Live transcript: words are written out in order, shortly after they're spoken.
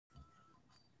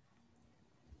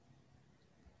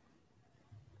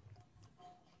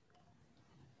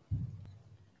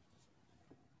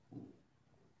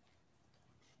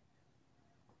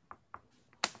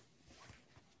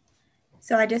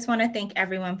So I just want to thank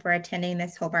everyone for attending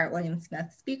this Hobart William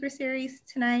Smith speaker series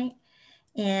tonight.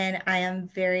 And I am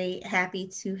very happy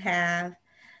to have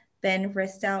Ben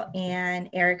Ristow and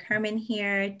Eric Herman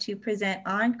here to present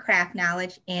on craft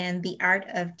knowledge and the art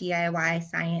of DIY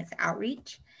science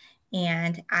outreach.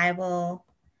 And I will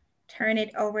turn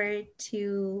it over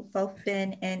to both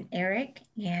Ben and Eric,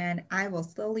 and I will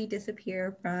slowly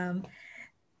disappear from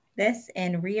this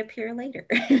and reappear later.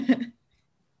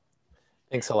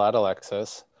 Thanks a lot,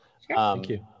 Alexis. Sure. Thank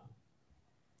you.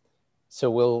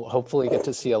 So we'll hopefully get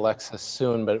to see Alexis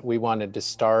soon, but we wanted to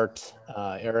start,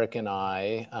 Eric and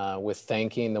I, with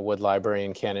thanking the Wood Library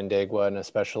in Canandaigua, and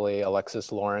especially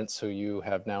Alexis Lawrence, who you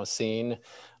have now seen,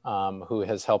 who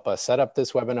has helped us set up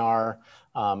this webinar.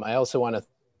 I also want to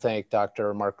thank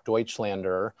Dr. Mark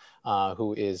Deutschlander,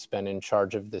 who has been in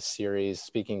charge of this series,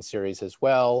 speaking series as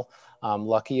well.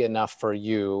 Lucky enough for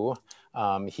you,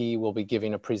 he will be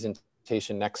giving a presentation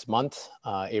next month,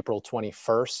 April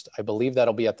 21st. I believe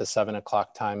that'll be at the 7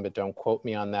 o'clock time, but don't quote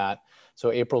me on that.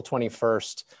 So April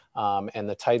 21st, and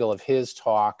the title of his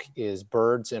talk is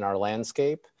Birds in Our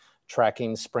Landscape,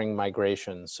 Tracking Spring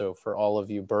Migration. So for all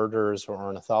of you birders or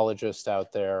ornithologists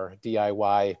out there,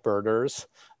 DIY birders,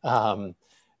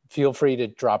 feel free to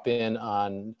drop in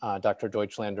on Dr.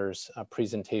 Deutschlander's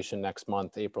presentation next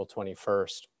month, April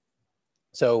 21st.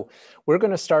 So we're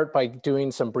going to start by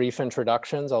doing some brief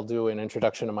introductions. I'll do an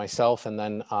introduction to myself and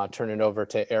then turn it over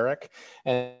to Eric.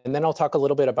 And then I'll talk a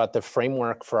little bit about the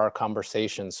framework for our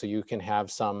conversation so you can have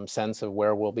some sense of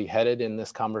where we'll be headed in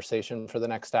this conversation for the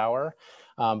next hour.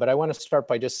 But I want to start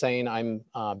by just saying I'm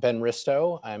Ben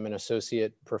Ristow. I'm an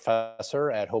associate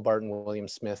professor at Hobart and William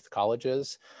Smith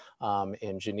Colleges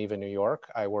in Geneva, New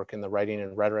York. I work in the writing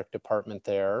and rhetoric department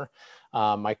there.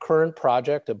 My current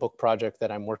project, a book project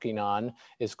that I'm working on,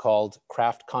 is called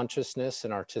Craft Consciousness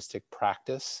and Artistic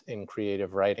Practice in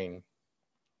Creative Writing.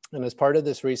 And as part of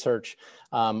this research,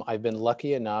 I've been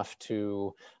lucky enough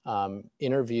to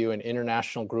interview an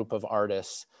international group of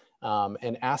artists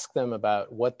and ask them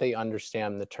about what they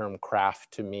understand the term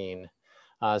craft to mean.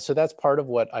 So that's part of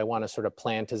what I want to sort of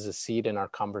plant as a seed in our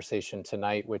conversation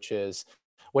tonight, which is,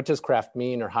 what does craft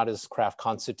mean, or how does craft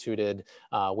constituted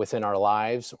within our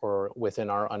lives or within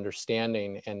our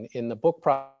understanding? And in the book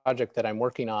project that I'm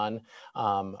working on,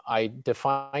 I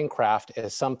define craft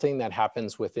as something that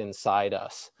happens within inside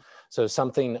us. So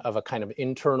something of a kind of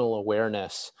internal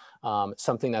awareness,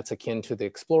 something that's akin to the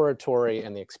exploratory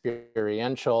and the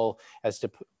experiential, as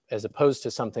opposed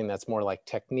to something that's more like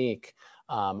technique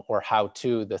or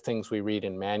how-to, the things we read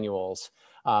in manuals.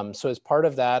 So as part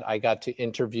of that, I got to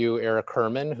interview Eric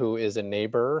Herman, who is a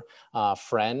neighbor,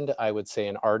 friend, I would say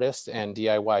an artist and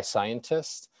DIY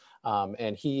scientist.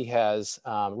 And he has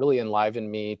really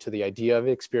enlivened me to the idea of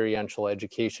experiential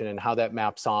education and how that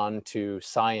maps on to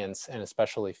science and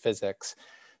especially physics.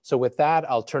 So with that,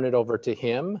 I'll turn it over to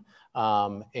him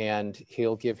and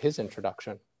he'll give his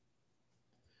introduction.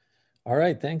 All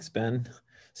right, thanks, Ben.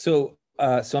 So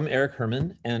I'm Eric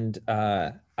Herman, and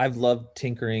I've loved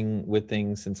tinkering with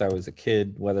things since I was a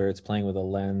kid, whether it's playing with a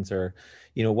lens or,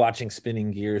 watching spinning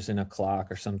gears in a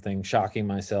clock or something, shocking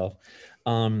myself.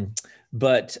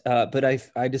 But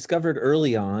I discovered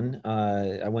early on,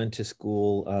 I went to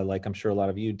school, like I'm sure a lot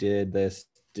of you did, this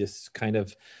kind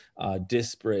of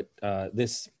disparate,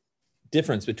 this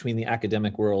difference between the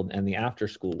academic world and the after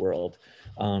school world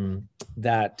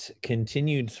that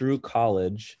continued through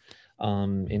college.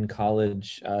 In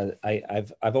college,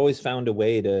 I've always found a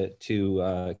way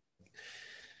to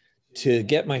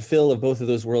get my fill of both of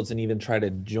those worlds and even try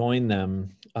to join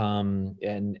them. And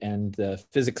the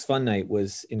Physics Fun Night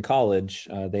was in college.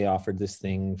 They offered this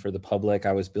thing for the public.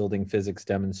 I was building physics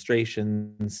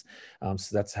demonstrations.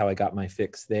 So that's how I got my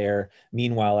fix there.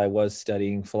 Meanwhile, I was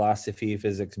studying philosophy,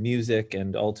 physics, music,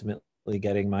 and ultimately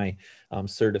getting my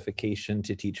certification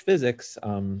to teach physics,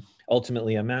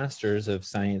 ultimately a master's of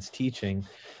science teaching.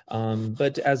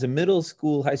 But as a middle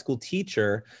school, high school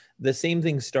teacher, the same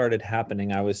thing started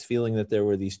happening. I was feeling that there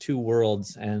were these two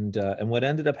worlds, and what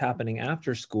ended up happening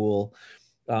after school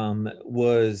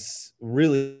was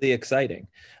really exciting.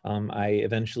 I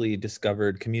eventually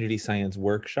discovered community science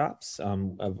workshops,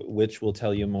 of which we'll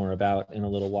tell you more about in a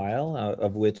little while,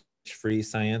 of which Free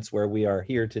Science, where we are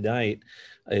here tonight,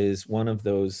 is one of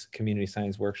those community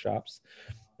science workshops.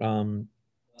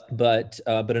 But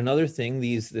another thing,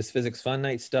 this Physics Fun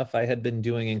Night stuff I had been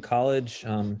doing in college,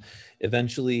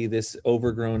 eventually this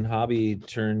overgrown hobby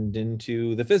turned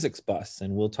into the physics bus,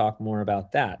 and we'll talk more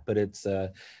about that. But it's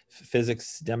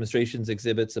physics demonstrations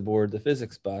exhibits aboard the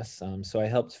physics bus. So I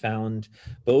helped found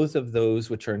both of those,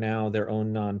 which are now their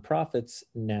own nonprofits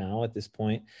now at this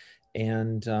point.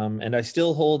 And I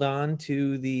still hold on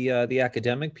to the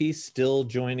academic piece, still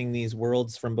joining these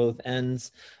worlds from both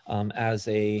ends as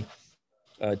a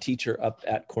teacher up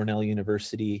at Cornell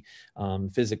University,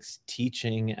 physics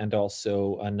teaching, and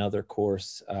also another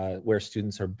course where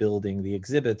students are building the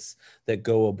exhibits that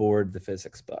go aboard the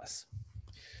physics bus.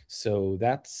 So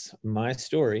that's my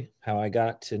story, how I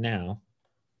got to now.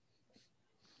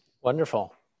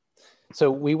 Wonderful.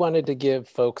 So we wanted to give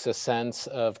folks a sense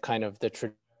of kind of the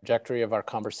trajectory of our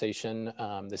conversation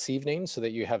this evening so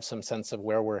that you have some sense of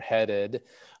where we're headed.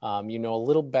 You know a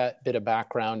little bit of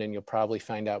background, and you'll probably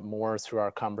find out more through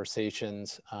our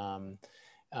conversations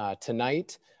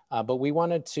tonight. But we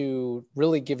wanted to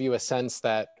really give you a sense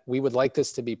that we would like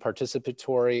this to be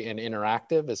participatory and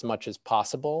interactive as much as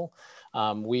possible.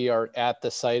 We are at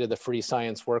the site of the Free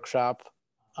Science Workshop,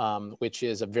 which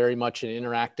is a very much an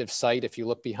interactive site. If you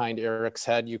look behind Eric's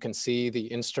head, you can see the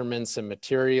instruments and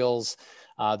materials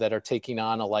that are taking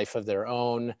on a life of their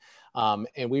own.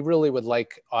 And we really would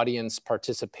like audience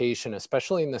participation,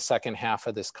 especially in the second half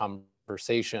of this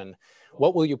conversation.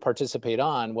 What will you participate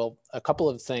on? Well, a couple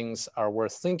of things are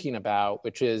worth thinking about,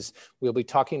 which is we'll be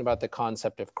talking about the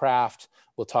concept of craft.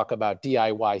 We'll talk about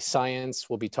DIY science.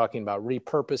 We'll be talking about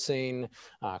repurposing,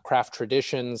 craft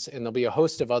traditions, and there'll be a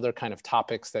host of other kind of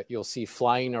topics that you'll see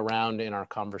flying around in our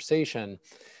conversation.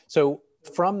 So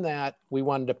from that, we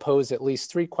wanted to pose at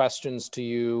least 3 questions to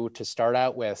you to start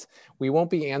out with. We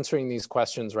won't be answering these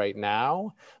questions right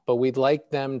now, but we'd like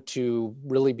them to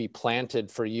really be planted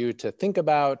for you to think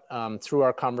about through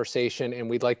our conversation. And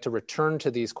we'd like to return to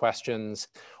these questions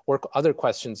or other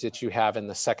questions that you have in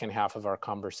the second half of our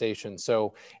conversation.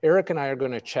 So Eric and I are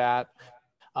going to chat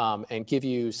and give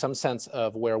you some sense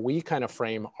of where we kind of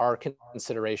frame our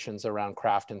considerations around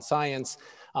craft and science.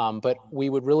 But we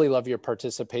would really love your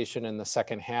participation in the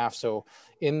second half. So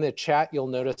in the chat, you'll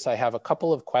notice I have a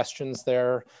couple of questions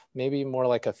there, maybe more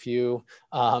like a few,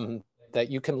 that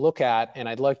you can look at. And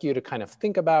I'd like you to kind of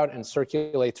think about and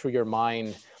circulate through your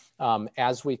mind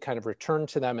as we kind of return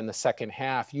to them in the second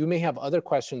half. You may have other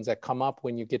questions that come up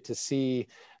when you get to see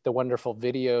the wonderful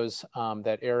videos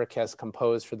that Eric has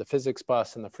composed for the physics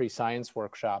bus and the free science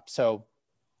workshop. So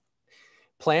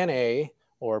plan A,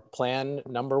 or plan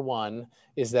number 1,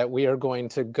 is that we are going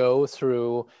to go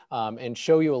through and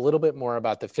show you a little bit more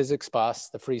about the physics bus,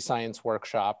 the free science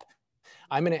workshop.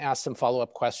 I'm going to ask some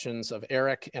follow-up questions of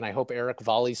Eric, and I hope Eric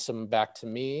volleys some back to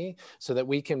me so that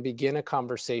we can begin a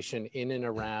conversation in and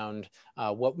around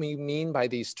what we mean by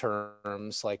these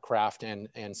terms like craft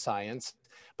and science,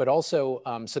 but also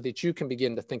so that you can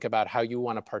begin to think about how you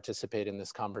want to participate in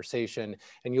this conversation.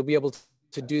 And you'll be able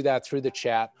to do that through the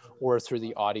chat or through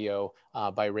the audio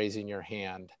by raising your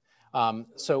hand.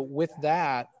 So with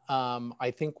that,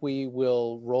 I think we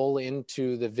will roll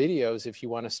into the videos. If you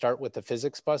want to start with the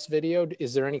physics bus video,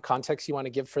 is there any context you want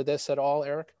to give for this at all,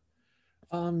 Eric?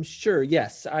 Sure.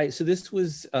 Yes. So this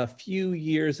was a few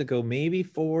years ago, maybe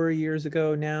 4 years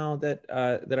ago now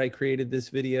that I created this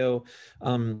video.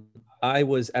 I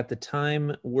was at the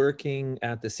time working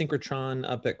at the synchrotron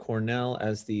up at Cornell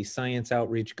as the science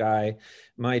outreach guy.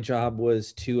 My job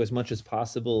was to, as much as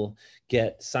possible,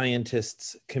 get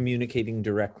scientists communicating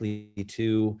directly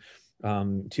to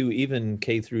even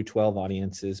K through 12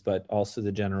 audiences, but also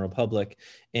the general public.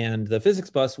 And the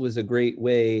physics bus was a great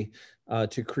way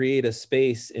to create a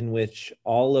space in which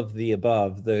all of the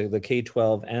above, the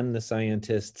K-12 and the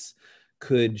scientists,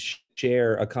 could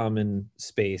share a common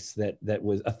space that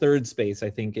was a third space, I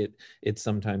think it's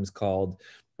sometimes called.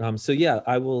 So yeah,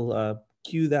 I will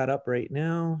cue that up right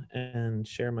now and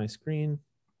share my screen.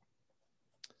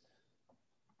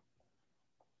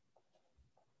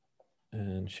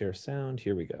 And share sound.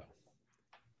 Here we go.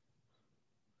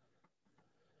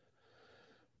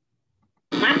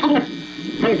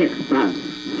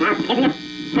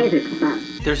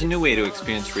 There's a new way to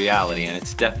experience reality, and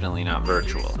it's definitely not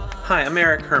virtual. Hi, I'm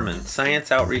Eric Herman,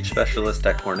 Science Outreach Specialist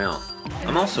at Cornell.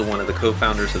 I'm also one of the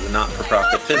co-founders of the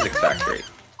not-for-profit Physics Factory.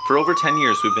 For over 10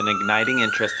 years, we've been igniting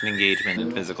interest and engagement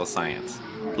in physical science.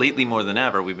 Lately, more than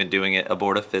ever, we've been doing it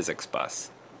aboard a physics bus.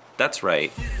 That's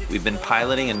right, we've been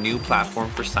piloting a new platform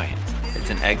for science. It's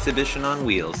an exhibition on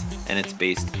wheels, and it's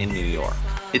based in New York.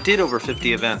 It did over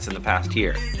 50 events in the past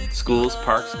year. Schools,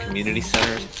 parks, community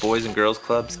centers, boys and girls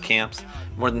clubs, camps.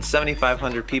 More than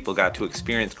 7,500 people got to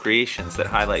experience creations that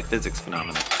highlight physics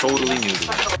phenomena totally new to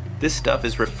them. This stuff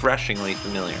is refreshingly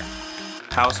familiar.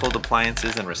 Household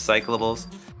appliances and recyclables.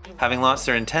 Having lost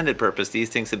their intended purpose, these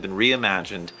things have been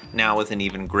reimagined, now with an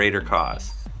even greater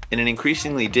cause. In an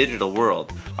increasingly digital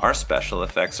world, our special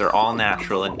effects are all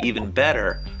natural, and even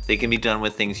better, they can be done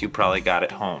with things you probably got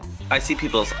at home. I see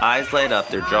people's eyes light up,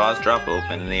 their jaws drop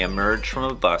open, and they emerge from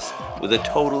a bus with a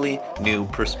totally new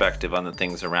perspective on the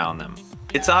things around them.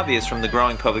 It's obvious from the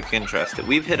growing public interest that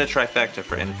we've hit a trifecta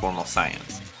for informal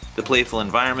science. The playful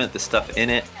environment, the stuff in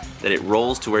it, that it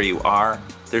rolls to where you are,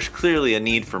 there's clearly a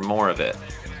need for more of it.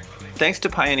 Thanks to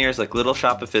pioneers like Little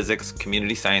Shop of Physics,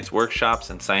 community science workshops,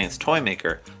 and Science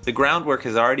Toymaker, the groundwork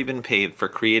has already been paved for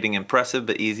creating impressive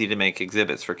but easy to make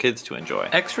exhibits for kids to enjoy.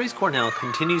 X-Rays Cornell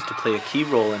continues to play a key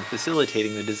role in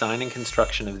facilitating the design and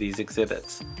construction of these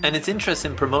exhibits, and its interest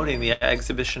in promoting the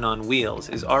exhibition on wheels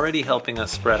is already helping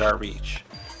us spread our reach.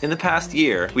 In the past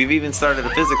year, we've even started a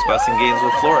physics bus in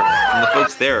Gainesville, Florida, and the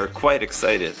folks there are quite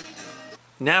excited.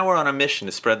 Now we're on a mission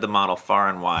to spread the model far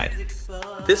and wide.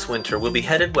 This winter, we'll be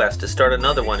headed west to start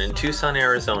another one in Tucson,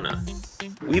 Arizona.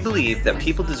 We believe that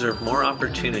people deserve more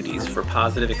opportunities for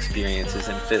positive experiences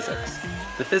in physics.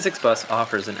 The Physics Bus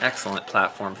offers an excellent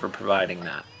platform for providing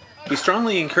that. We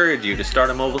strongly encourage you to start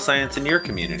a mobile science in your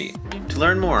community. To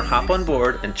learn more, hop on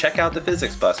board and check out the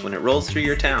Physics Bus when it rolls through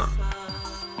your town.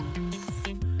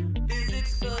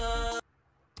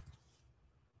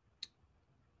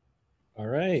 All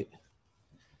right.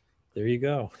 There you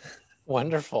go.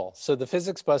 Wonderful. So the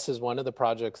Physics Bus is one of the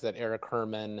projects that Eric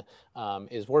Herman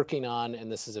is working on,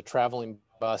 and this is a traveling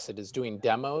bus. It is doing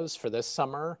demos for this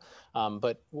summer,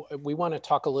 but we want to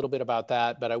talk a little bit about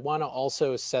that, but I want to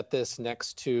also set this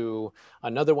next to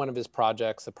another one of his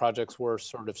projects, the projects we're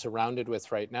sort of surrounded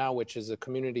with right now, which is a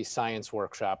community science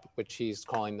workshop, which he's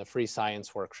calling the Free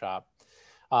Science Workshop.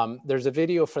 There's a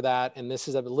video for that, and this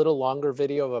is a little longer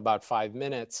video of about 5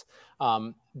 minutes.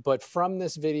 But from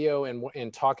this video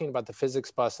and talking about the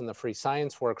Physics Bus and the Free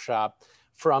Science Workshop,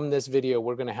 from this video,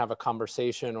 we're going to have a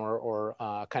conversation or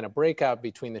kind of breakout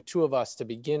between the two of us to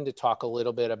begin to talk a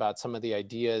little bit about some of the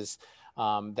ideas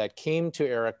that came to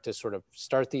Eric to sort of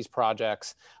start these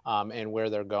projects and where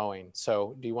they're going.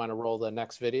 So do you want to roll the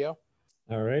next video?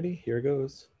 All righty, here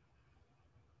goes.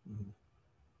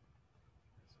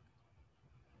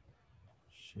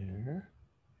 Share.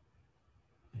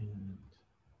 And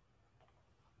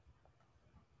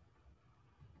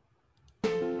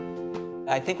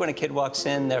I think when a kid walks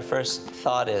in, their first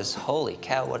thought is, holy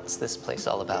cow, what's this place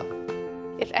all about?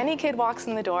 If any kid walks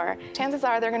in the door, chances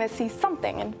are they're going to see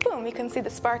something, and boom, you can see the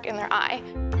spark in their eye.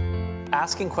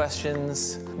 Asking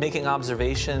questions, making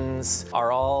observations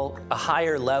are all a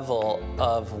higher level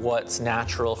of what's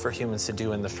natural for humans to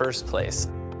do in the first place.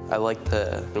 I like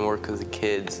to work with the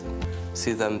kids,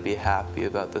 see them be happy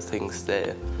about the things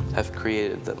they have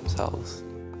created themselves.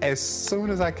 As soon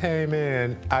as I came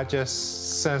in, I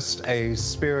just sensed a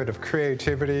spirit of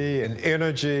creativity and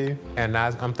energy, and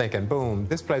I'm thinking, boom,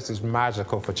 this place is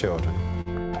magical for children.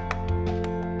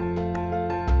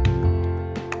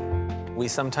 We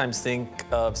sometimes think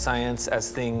of science as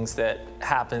things that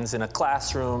happens in a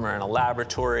classroom or in a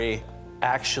laboratory.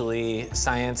 Actually,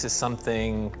 science is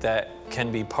something that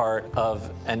can be part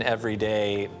of an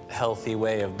everyday, healthy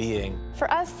way of being. For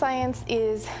us, science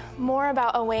is more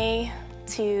about a way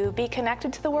to be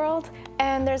connected to the world,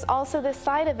 and there's also this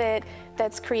side of it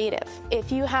that's creative. If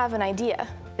you have an idea,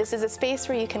 this is a space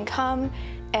where you can come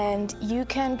and you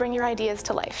can bring your ideas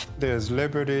to life. There's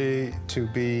liberty to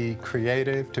be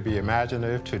creative, to be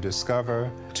imaginative, to discover,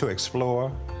 to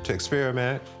explore, to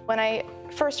experiment. When I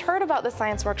first heard about the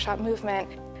science workshop movement,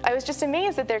 I was just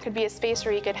amazed that there could be a space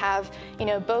where you could have,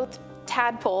 both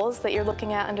tadpoles that you're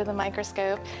looking at under the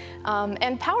microscope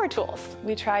and power tools.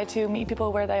 We try to meet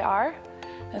people where they are.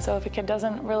 And so if a kid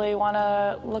doesn't really want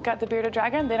to look at the bearded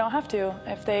dragon, they don't have to.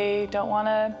 If they don't want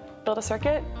to build a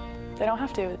circuit, they don't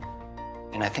have to.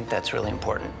 And I think that's really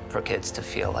important for kids to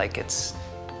feel like it's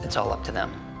all up to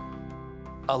them.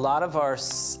 A lot of our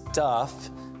stuff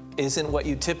isn't what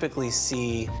you typically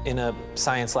see in a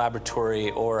science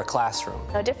laboratory or a classroom.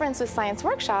 The difference with science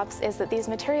workshops is that these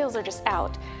materials are just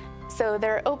out. So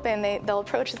they're open, they'll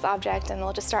approach this object and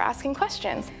they'll just start asking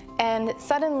questions. And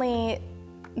suddenly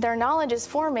their knowledge is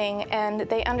forming and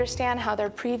they understand how their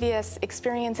previous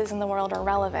experiences in the world are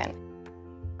relevant.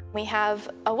 We have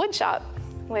a wood shop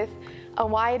with a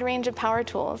wide range of power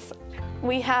tools.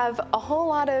 We have a whole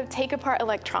lot of take-apart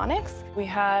electronics. We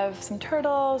have some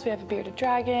turtles, we have a bearded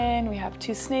dragon, we have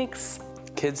 2 snakes.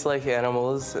 Kids like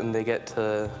animals, and they get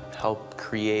to help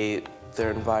create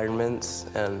their environments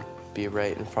and be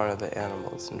right in front of the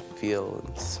animals and feel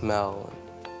and smell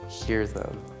and hear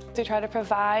them. We try to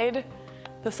provide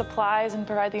the supplies and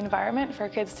provide the environment for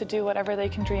kids to do whatever they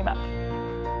can dream up.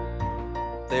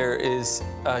 There is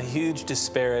a huge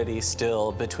disparity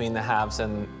still between the haves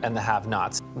and the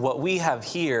have-nots. What we have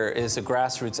here is a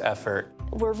grassroots effort.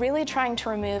 We're really trying to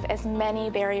remove as many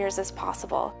barriers as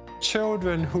possible.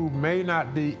 Children who may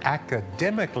not be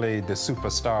academically the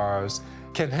superstars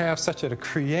can have such a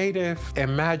creative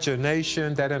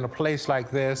imagination that in a place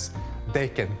like this, they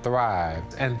can thrive.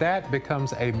 And that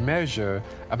becomes a measure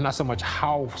of not so much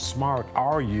how smart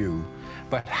are you,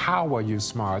 but how are you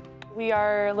smart? We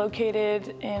are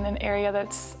located in an area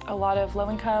that's a lot of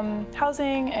low-income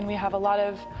housing, and we have a lot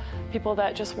of people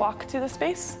that just walk to the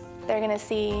space. They're going to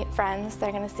see friends,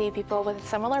 they're going to see people with a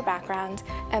similar background,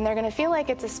 and they're going to feel like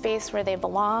it's a space where they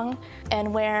belong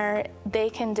and where they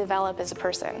can develop as a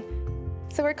person.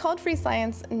 So we're called Free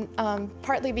Science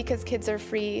partly because kids are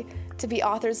free to be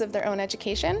authors of their own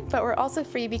education, but we're also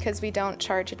free because we don't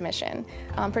charge admission.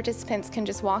 Participants can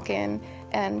just walk in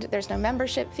and there's no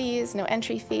membership fees, no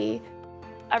entry fee.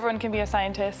 Everyone can be a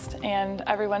scientist and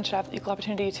everyone should have the equal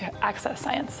opportunity to access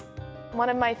science. One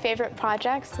of my favorite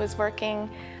projects was working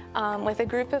with a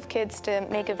group of kids to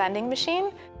make a vending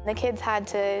machine. The kids had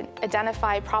to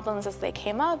identify problems as they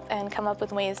came up and come up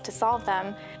with ways to solve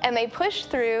them. And they pushed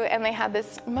through, and they had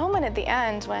this moment at the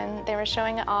end when they were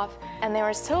showing it off, and they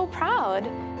were so proud.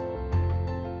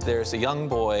 There's a young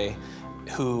boy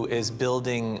who is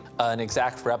building an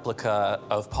exact replica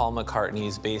of Paul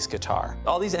McCartney's bass guitar.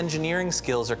 All these engineering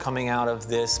skills are coming out of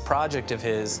this project of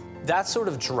his. That sort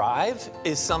of drive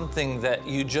is something that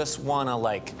you just want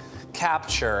to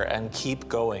capture and keep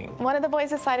going. One of the boys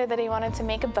decided that he wanted to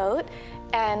make a boat,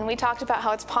 and we talked about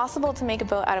how it's possible to make a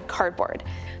boat out of cardboard.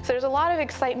 So there's a lot of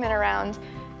excitement around,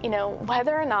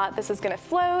 whether or not this is going to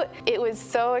float. It was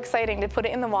so exciting to put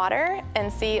it in the water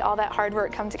and see all that hard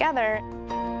work come together.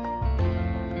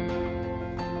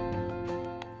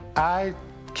 I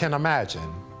can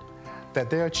imagine that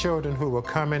there are children who will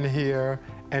come in here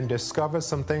and discover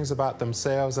some things about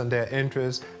themselves and their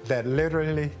interests that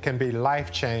literally can be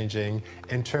life-changing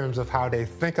in terms of how they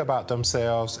think about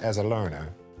themselves as a learner.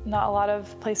 Not a lot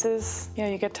of places,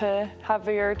 you get to have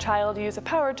your child use a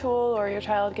power tool, or your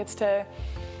child gets to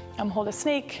hold a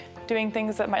snake, doing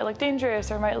things that might look dangerous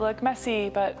or might look messy,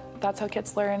 but that's how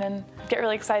kids learn and get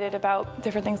really excited about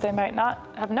different things they might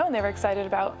not have known they were excited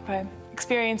about by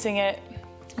experiencing it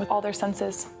with all their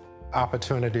senses.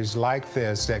 Opportunities like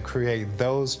this that create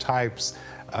those types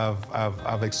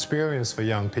of experience for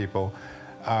young people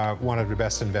are one of the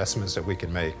best investments that we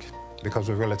can make, because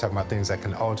we're really talking about things that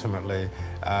can ultimately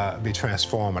be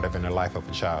transformative in the life of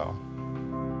a child.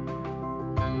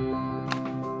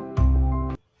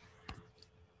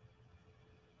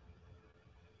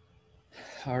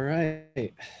 All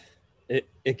right.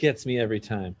 It gets me every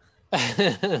time.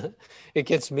 It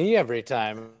gets me every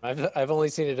time. I've only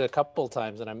seen it a couple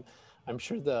times, and I'm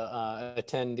sure the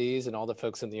attendees and all the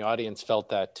folks in the audience felt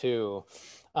that too.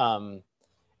 And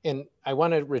I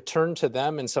want to return to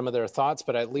them and some of their thoughts,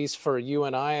 but at least for you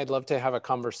and I'd love to have a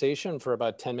conversation for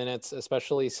about 10 minutes,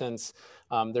 especially since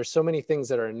there's so many things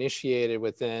that are initiated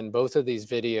within both of these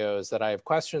videos that I have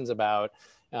questions about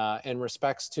in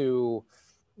respects to.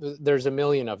 There's a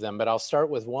million of them, but I'll start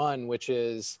with one, which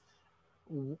is,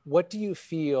 what do you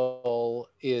feel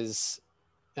is,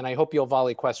 and I hope you'll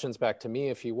volley questions back to me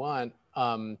if you want,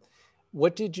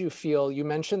 what did you feel, you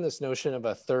mentioned this notion of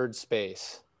a third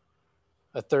space,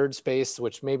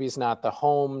 which maybe is not the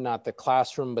home, not the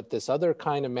classroom, but this other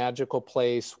kind of magical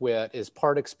place where is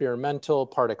part experimental,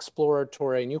 part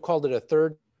exploratory, and you called it a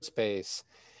third space.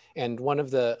 And one of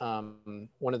the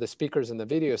speakers in the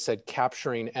video said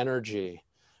capturing energy.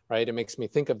 Right? It makes me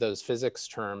think of those physics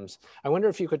terms. I wonder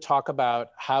if you could talk about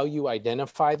how you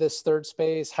identify this third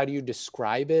space. How do you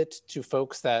describe it to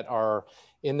folks that are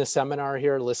in the seminar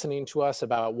here listening to us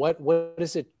about what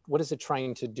is it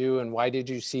trying to do, and why did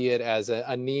you see it as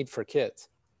a need for kids?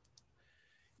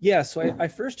 Yeah, so I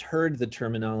first heard the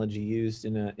terminology used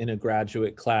in a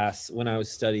graduate class when I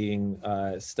was studying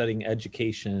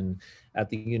education at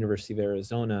the University of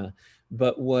Arizona.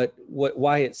 But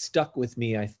why it stuck with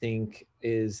me, I think,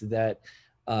 is that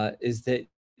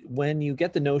when you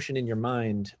get the notion in your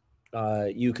mind,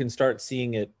 you can start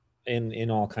seeing it in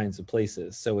all kinds of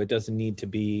places. So it doesn't need to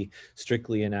be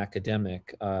strictly an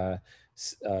academic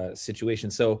situation.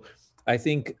 So I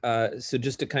think, so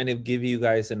just to kind of give you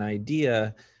guys an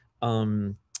idea,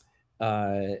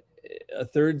 a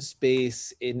third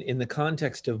space in the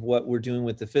context of what we're doing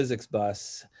with the physics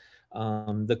bus,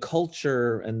 the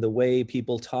culture and the way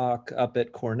people talk up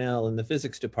at Cornell in the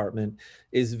physics department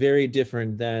is very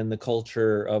different than the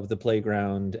culture of the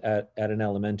playground at an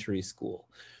elementary school.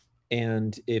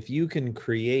 And if you can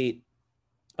create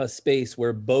a space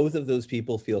where both of those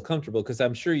people feel comfortable, because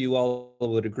I'm sure you all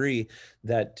would agree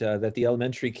that that the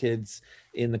elementary kids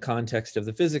in the context of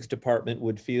the physics department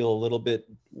would feel a little bit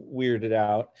weirded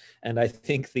out, and I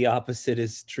think the opposite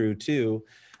is true too.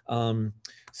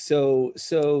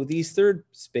 So these third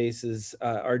spaces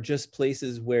are just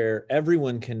places where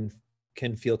everyone can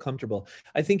feel comfortable.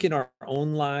 I think in our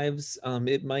own lives,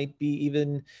 it might be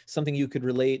even something you could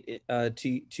relate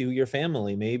to your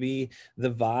family. Maybe the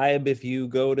vibe if you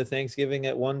go to Thanksgiving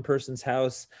at one person's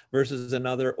house versus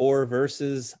another, or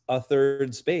versus a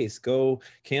third space. Go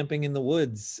camping in the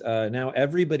woods. Now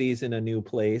everybody's in a new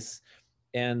place,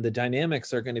 and the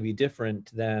dynamics are going to be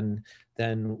different than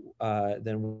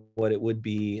what it would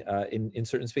be in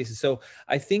certain spaces. So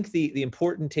I think the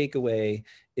important takeaway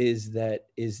is that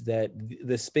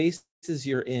the spaces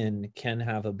you're in can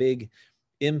have a big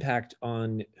impact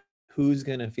on who's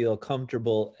going to feel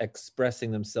comfortable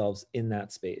expressing themselves in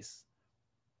that space.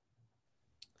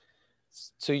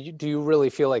 So do you really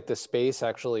feel like the space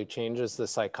actually changes the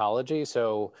psychology?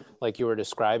 So like you were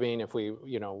describing, if we,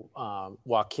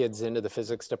 walk kids into the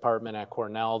physics department at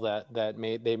Cornell,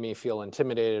 they may feel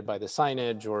intimidated by the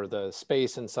signage or the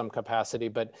space in some capacity.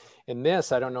 But in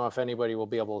this, I don't know if anybody will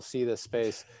be able to see this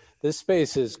space. This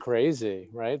space is crazy,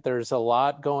 right? There's a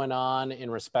lot going on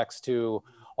in respects to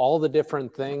all the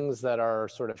different things that are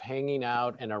sort of hanging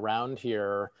out and around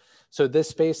here. So this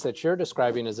space that you're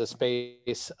describing is a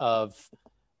space of,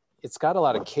 it's got a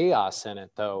lot of chaos in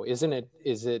it though, isn't it?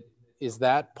 Is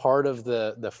that part of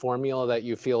the formula that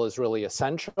you feel is really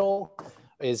essential?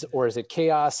 Or is it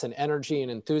chaos and energy and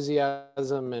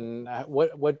enthusiasm? And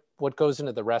what goes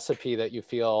into the recipe that you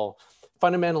feel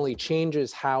fundamentally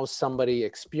changes how somebody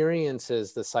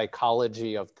experiences the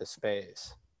psychology of the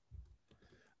space?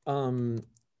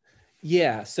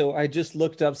 Yeah, so I just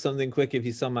looked up something quick if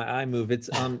you saw my eye move. It's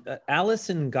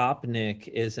Alison Gopnik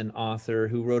is an author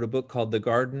who wrote a book called The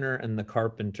Gardener and the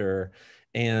Carpenter.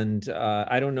 And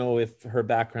I don't know if her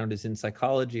background is in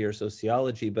psychology or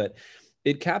sociology, but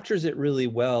it captures it really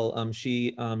well.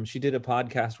 She did a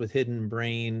podcast with Hidden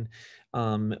Brain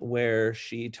where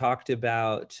she talked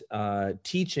about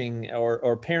teaching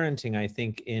or parenting, I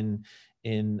think, in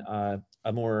a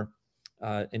more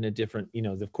in a different,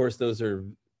 of course,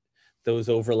 those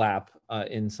overlap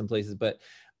in some places, but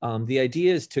the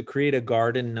idea is to create a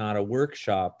garden, not a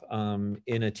workshop.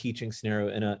 In a teaching scenario,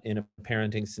 in a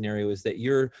parenting scenario, is that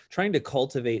you're trying to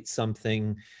cultivate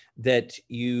something that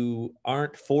you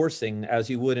aren't forcing as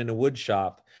you would in a wood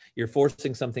shop. You're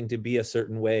forcing something to be a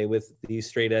certain way with these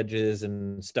straight edges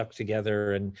and stuck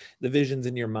together, and the visions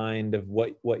in your mind of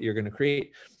what you're going to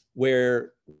create.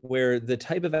 Where the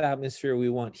type of atmosphere we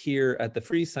want here at the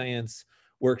Free Science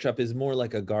workshop is more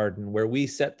like a garden, where we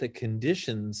set the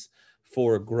conditions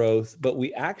for growth, but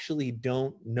we actually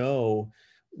don't know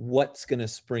what's going to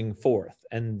spring forth.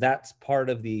 And that's part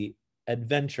of the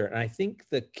adventure. And I think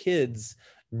the kids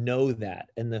know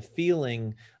that, and the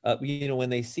feeling when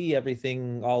they see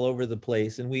everything all over the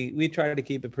place, and we try to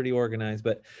keep it pretty organized,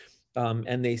 but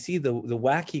and they see the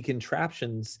wacky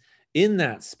contraptions in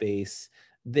that space,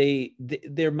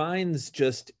 their minds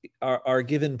just are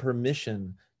given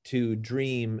permission to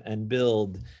dream and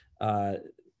build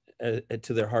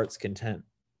to their heart's content.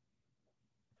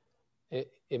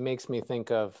 It makes me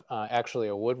think of actually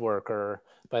a woodworker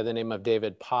by the name of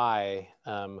David Pye,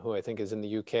 who I think is in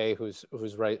the UK, who's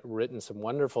written some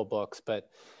wonderful books, but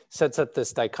sets up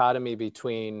this dichotomy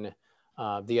between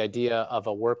the idea of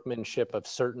a workmanship of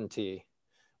certainty,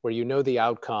 where you know the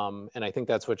outcome, and I think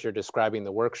that's what you're describing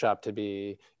the workshop to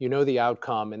be. You know the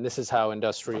outcome, and this is how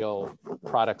industrial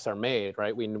products are made,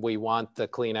 right? We want the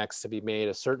Kleenex to be made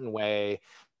a certain way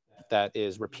that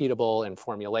is repeatable and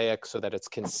formulaic so that it's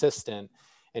consistent.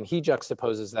 And he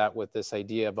juxtaposes that with this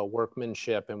idea of a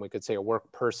workmanship, and we could say a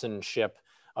work-personship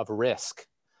of risk.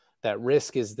 That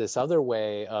risk is this other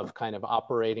way of kind of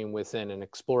operating within an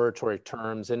exploratory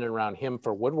terms in and around him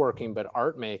for woodworking, but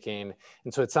art making.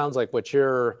 And so it sounds like what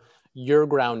you're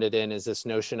grounded in is this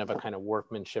notion of a kind of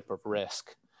workmanship of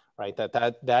risk, right?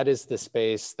 That is the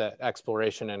space that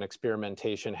exploration and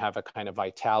experimentation have a kind of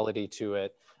vitality to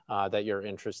it that you're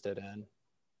interested in.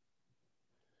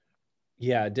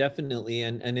 Yeah, definitely.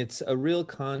 And it's a real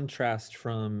contrast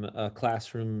from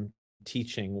classroom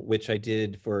teaching, which I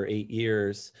did for 8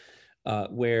 years,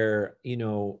 where,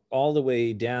 all the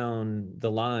way down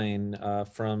the line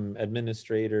from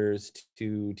administrators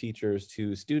to teachers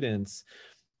to students,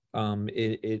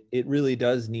 it really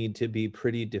does need to be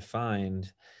pretty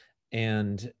defined.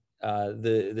 And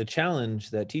the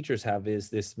challenge that teachers have is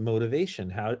this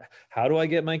motivation. How do I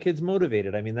get my kids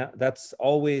motivated? I mean, that's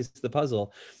always the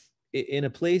puzzle. in a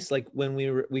place like when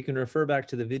we can refer back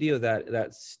to the video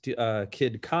that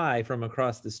kid Kai from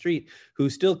across the street, who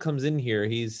still comes in here.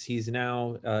 He's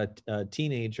now a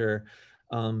teenager,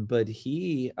 but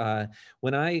he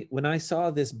when I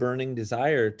saw this burning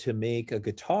desire to make a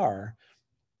guitar,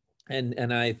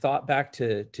 and I thought back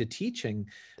to teaching.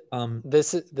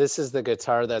 This is the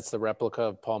guitar that's the replica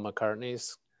of Paul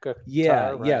McCartney's guitar,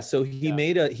 yeah, right? yeah. So he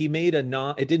made a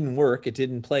non. It didn't work. It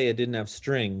didn't play. It didn't have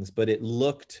strings, but it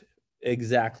looked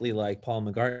exactly like Paul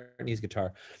McCartney's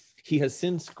guitar. He has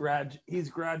since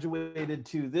graduated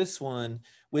to this one,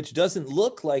 which doesn't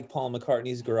look like Paul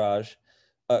McCartney's guitar,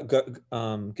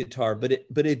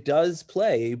 but it does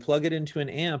play. You plug it into an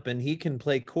amp, and he can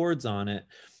play chords on it.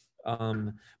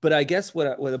 But I guess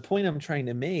what the point I'm trying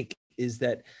to make is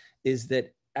that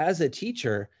as a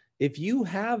teacher, if you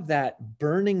have that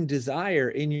burning desire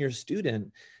in your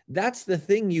student, that's the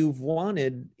thing you've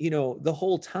wanted, the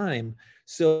whole time.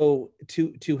 So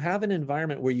to have an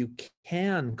environment where you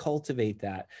can cultivate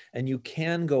that and you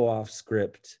can go off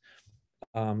script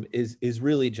is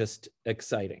really just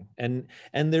exciting. And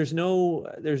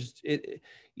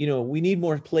we need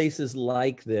more places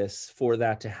like this for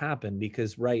that to happen,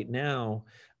 because right now,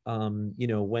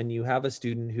 when you have a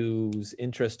student whose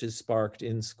interest is sparked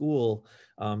in school,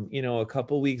 a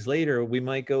couple weeks later, we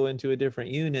might go into a different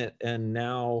unit, and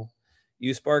now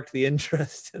you sparked the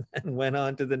interest and then went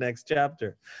on to the next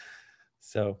chapter.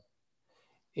 So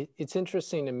it's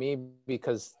interesting to me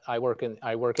because I work in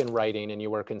writing and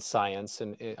you work in science,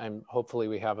 and hopefully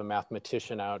we have a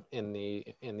mathematician out in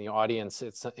the audience.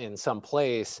 It's in some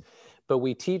place, but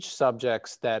we teach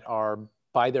subjects that are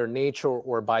by their nature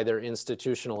or by their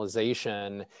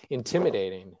institutionalization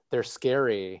intimidating. They're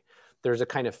scary. There's a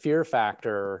kind of fear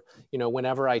factor.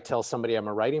 Whenever I tell somebody I'm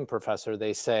a writing professor,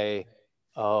 they say,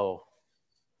 "Oh."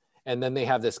 And then they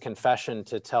have this confession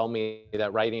to tell me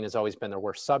that writing has always been their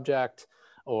worst subject,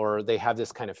 or they have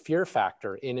this kind of fear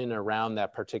factor in and around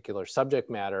that particular subject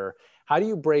matter. How do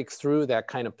you break through that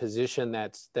kind of position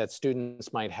that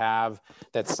students might have,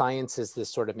 that science is this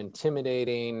sort of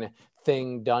intimidating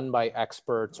thing done by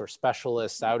experts or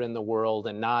specialists out in the world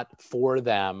and not for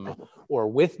them or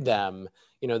with them?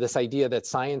 This idea that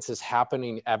science is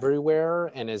happening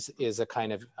everywhere and is a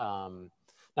kind of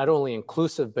not only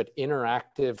inclusive, but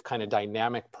interactive kind of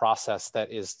dynamic process that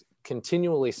is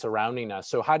continually surrounding us.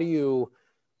 So how do you,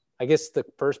 I guess the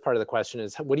first part of the question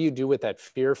is, what do you do with that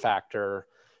fear factor?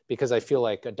 Because I feel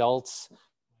like adults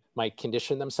might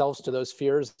condition themselves to those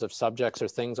fears of subjects or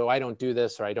things. Oh, I don't do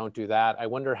this or I don't do that. I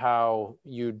wonder how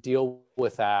you deal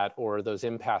with that, or those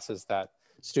impasses that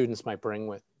students might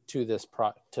bring to the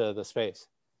space.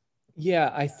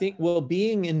 Yeah, I think,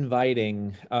 being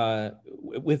inviting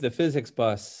with the physics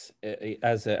bus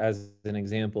as an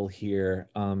example here,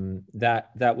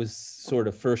 that was sort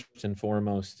of first and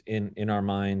foremost in our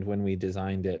mind when we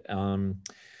designed it.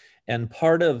 And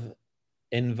part of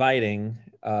inviting,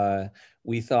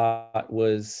 we thought,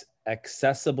 was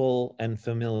accessible and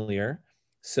familiar.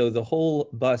 So the whole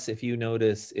bus, if you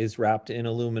notice, is wrapped in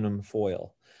aluminum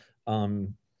foil.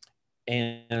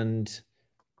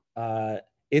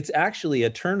 It's actually a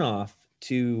turnoff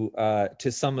to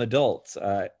some adults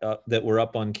that were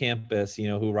up on campus,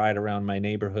 who ride around my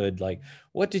neighborhood. Like,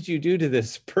 what did you do to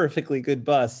this perfectly good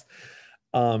bus?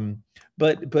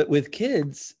 But with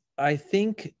kids, I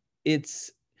think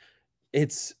it's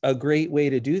a great way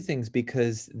to do things,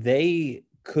 because they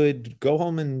could go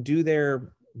home and do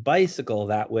their bicycle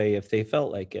that way if they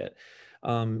felt like it.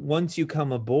 Once you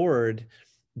come aboard,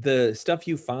 the stuff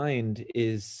you find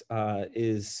is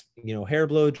hair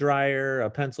blow dryer, a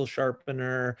pencil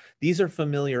sharpener. These are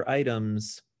familiar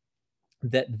items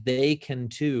that they can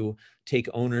too take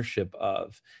ownership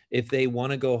of. If they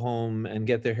want to go home and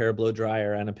get their hair blow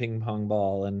dryer and a ping pong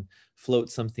ball and float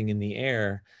something in the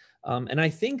air. And I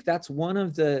think that's one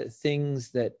of the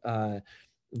things that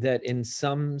in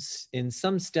some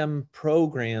STEM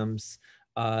programs,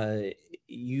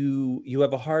 you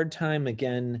have a hard time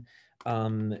again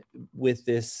with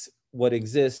what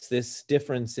exists, this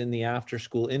difference in the after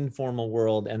school informal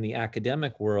world and the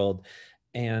academic world.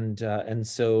 And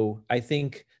so I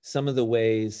think some of the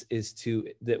ways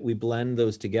that we blend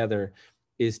those together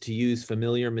is to use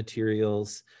familiar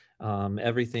materials.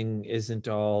 Everything isn't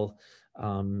all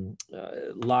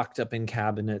locked up in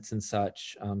cabinets and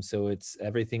such. So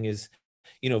everything is,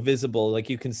 visible.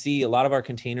 Like you can see, a lot of our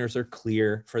containers are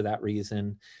clear for that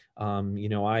reason. I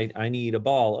need a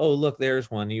ball. Oh, look, there's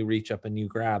one. You reach up and you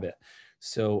grab it.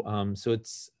 So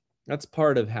that's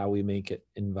part of how we make it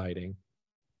inviting.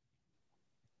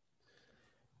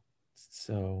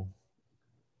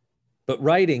 But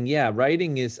writing, yeah,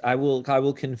 writing is, I will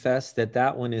confess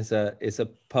that one is a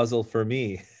puzzle for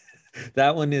me.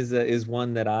 That one is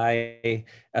one that I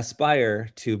aspire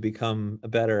to become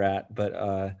better at,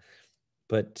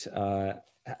 but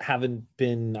haven't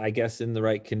been, I guess, in the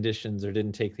right conditions or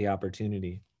didn't take the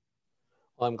opportunity.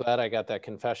 Well, I'm glad I got that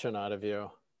confession out of you.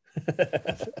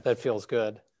 That feels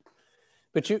good.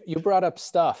 But you brought up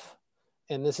stuff,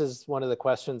 and this is one of the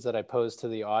questions that I posed to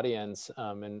the audience,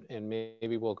 and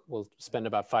maybe we'll spend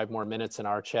about 5 more minutes in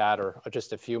our chat, or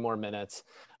just a few more minutes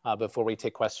before we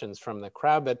take questions from the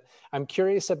crowd. But I'm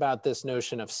curious about this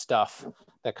notion of stuff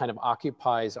that kind of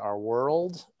occupies our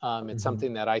world. It's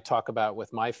something that I talk about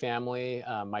with my family.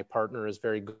 My partner is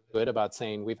very good about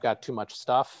saying, we've got too much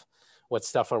stuff. What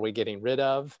stuff are we getting rid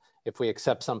of? If we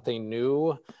accept something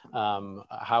new,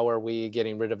 how are we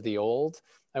getting rid of the old?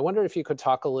 I wonder if you could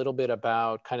talk a little bit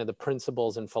about kind of the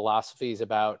principles and philosophies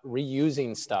about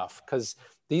reusing stuff, because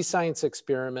these science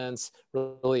experiments,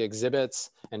 really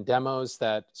exhibits and demos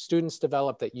that students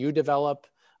develop, that you develop,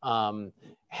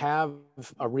 have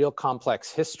a real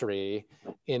complex history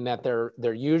in that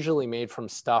they're usually made from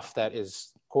stuff that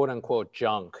is quote unquote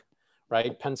junk,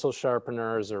 right? Pencil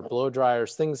sharpeners or blow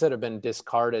dryers, things that have been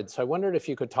discarded. So I wondered if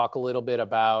you could talk a little bit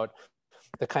about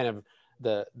the kind of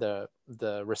the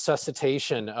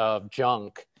resuscitation of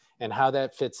junk and how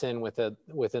that fits in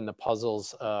within the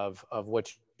puzzles of what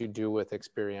you do with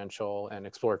experiential and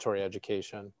exploratory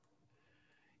education.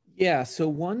 Yeah, so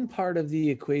one part of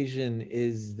the equation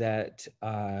is that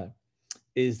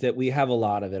we have a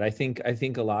lot of it. I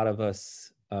think a lot of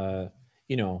us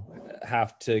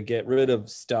have to get rid of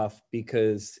stuff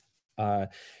because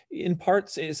in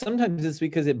parts, sometimes it's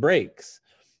because it breaks.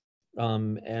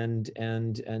 And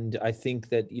I think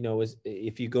that,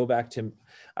 if you go back to,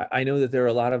 I know that there are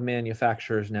a lot of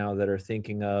manufacturers now that are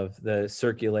thinking of the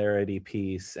circularity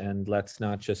piece, and let's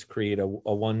not just create a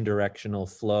one directional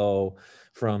flow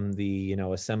from the,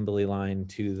 assembly line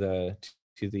to the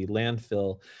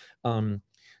landfill.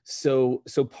 So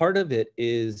part of it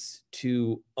is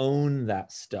to own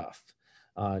that stuff,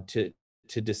 to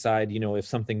decide, if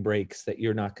something breaks, that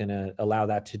you're not going to allow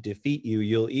that to defeat you.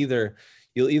 You'll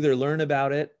either learn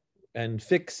about it and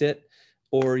fix it,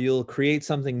 or you'll create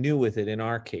something new with it. In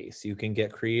our case, you can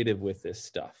get creative with this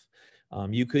stuff.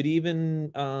 You could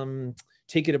even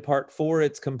take it apart for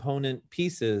its component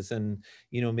pieces, and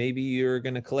maybe you're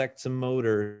going to collect some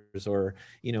motors, or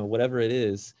whatever it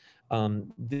is.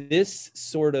 This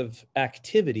sort of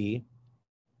activity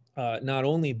not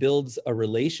only builds a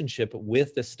relationship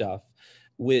with the stuff,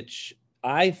 which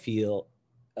I feel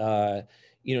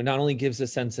not only gives a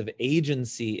sense of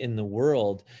agency in the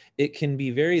world, it can be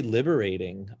very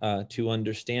liberating to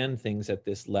understand things at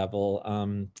this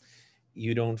level.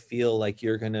 You don't feel like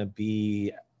you're going to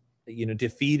be,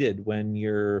 defeated when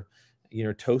your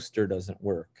toaster doesn't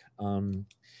work.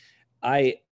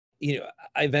 I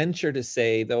venture to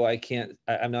say, though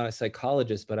I'm not a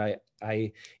psychologist, but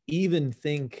I even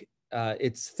think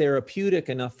it's therapeutic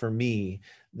enough for me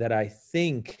that I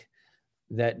think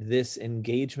that this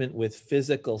engagement with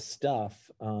physical stuff,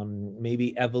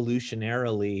 maybe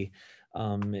evolutionarily,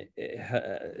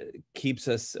 keeps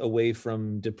us away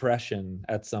from depression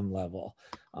at some level.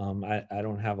 I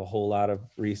don't have a whole lot of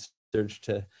research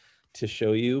to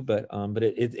show you, but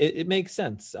it makes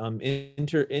sense.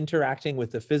 Interacting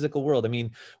with the physical world. I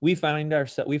mean, we find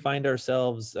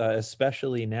ourselves,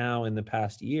 especially now in the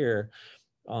past year,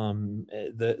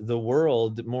 the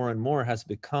world more and more has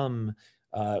become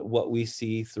what we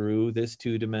see through this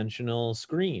two-dimensional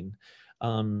screen.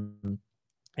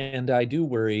 And I do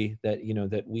worry that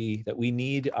that we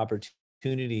need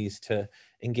opportunities to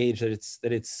engage,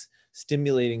 that it's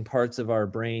stimulating parts of our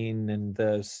brain, and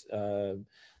the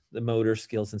motor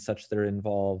skills and such that are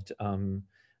involved,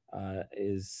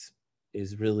 is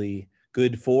really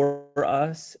good for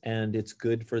us, and it's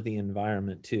good for the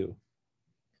environment too.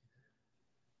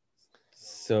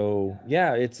 So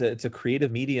yeah, it's a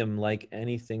creative medium like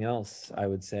anything else, I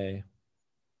would say.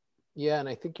 Yeah, and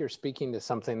I think you're speaking to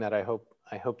something that I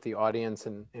hope the audience,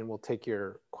 and we'll take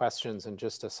your questions in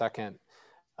just a second,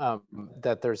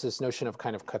 that there's this notion of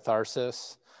kind of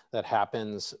catharsis that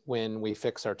happens when we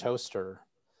fix our toaster.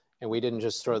 And we didn't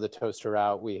just throw the toaster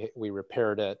out, we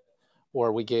repaired it,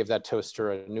 or we gave that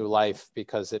toaster a new life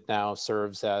because it now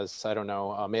serves as, I don't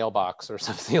know, a mailbox or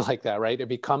something like that, right? It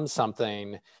becomes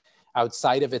something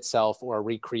outside of itself, or a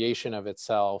recreation of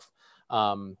itself.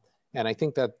 And I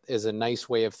think that is a nice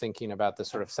way of thinking about the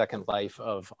sort of second life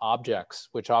of objects,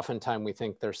 which oftentimes we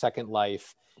think their second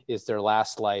life is their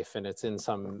last life, and it's in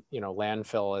some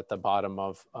landfill at the bottom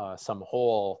of some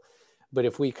hole. But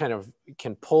if we kind of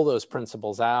can pull those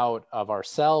principles out of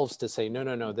ourselves to say, no,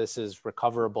 no, no, this is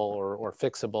recoverable or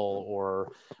fixable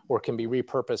or can be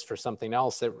repurposed for something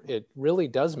else, it really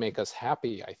does make us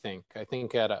happy, I think. I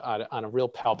think on a real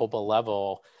palpable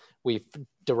level, we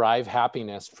derive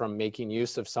happiness from making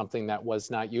use of something that was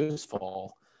not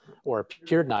useful or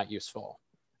appeared not useful.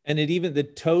 And the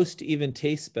toast even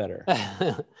tastes better.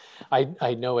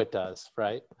 I know it does,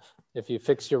 right? If you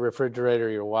fix your refrigerator,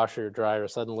 your washer, your dryer,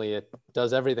 suddenly it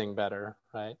does everything better,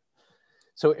 right?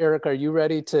 So Eric, are you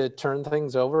ready to turn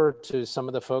things over to some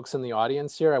of the folks in the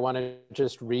audience here? I want to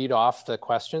just read off the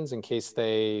questions in case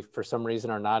they, for some reason,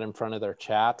 are not in front of their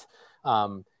chat.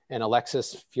 And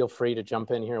Alexis, feel free to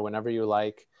jump in here whenever you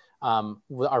like.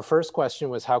 Our first question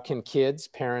was, how can kids,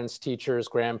 parents, teachers,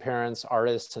 grandparents,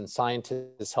 artists, and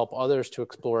scientists help others to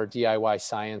explore DIY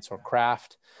science or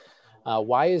craft?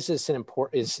 Why is this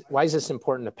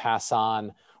important to pass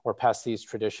on or pass these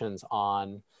traditions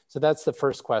on? So that's the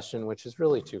first question, which is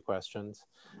really two questions.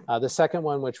 The second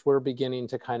one, which we're beginning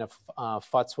to kind of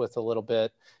futz with a little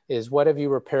bit, is what have you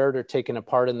repaired or taken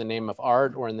apart in the name of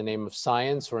art or in the name of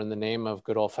science or in the name of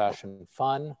good old-fashioned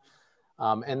fun?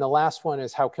 And the last one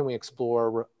is, how can we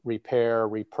explore, repair,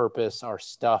 repurpose our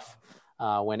stuff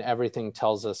when everything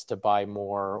tells us to buy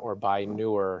more or buy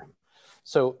newer?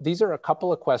 So these are a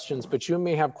couple of questions, but you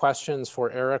may have questions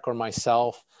for Eric or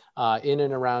myself in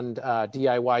and around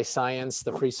DIY science,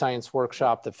 the free science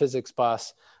workshop, the physics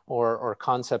bus, or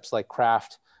concepts like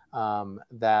craft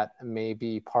that may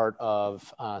be part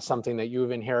of something that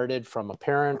you've inherited from a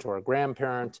parent or a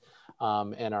grandparent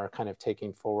and are kind of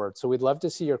taking forward. So we'd love to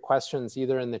see your questions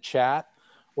either in the chat,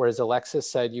 or as Alexis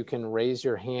said, you can raise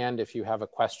your hand if you have a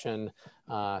question,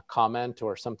 comment,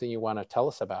 or something you want to tell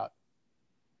us about.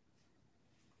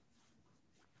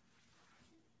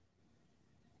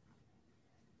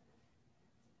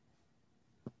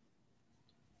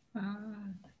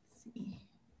 Let's see.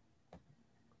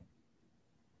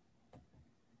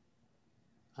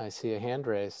 I see a hand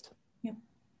raised. Yep.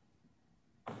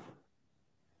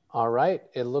 All right.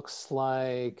 It looks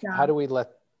like, John. how do we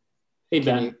let... Hey,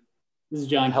 Ben. This is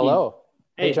John. Hello.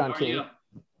 Keene. Hey, John how are Keene. you?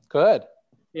 Good.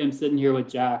 Hey, I'm sitting here with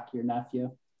Jack, your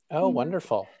nephew. Oh,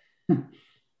 wonderful.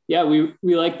 Yeah, we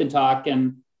like the talk,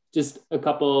 and just a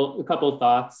couple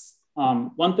thoughts.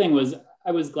 One thing was,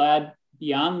 I was glad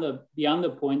beyond the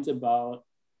point about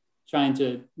trying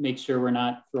to make sure we're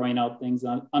not throwing out things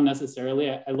unnecessarily.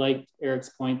 I liked Eric's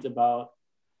point about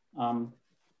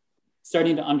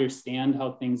starting to understand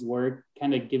how things work,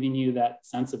 kind of giving you that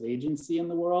sense of agency in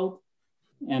the world.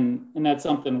 And that's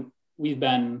something we've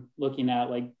been looking at,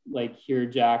 like here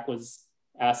Jack was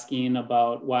asking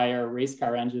about why are race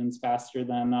car engines faster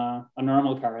than a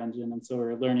normal car engine. And so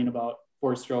we're learning about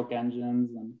 4-stroke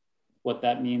engines and what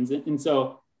that means. And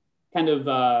so kind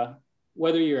of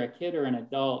whether you're a kid or an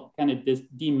adult, kind of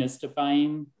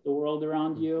demystifying the world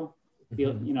around you,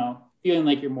 feeling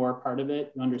like you're more a part of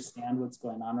it, you understand what's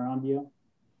going on around you.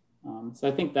 So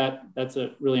I think that's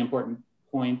a really important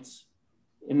point.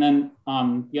 And then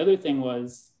the other thing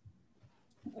was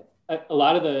a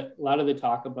lot of the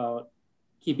talk about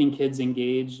keeping kids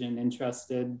engaged and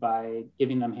interested by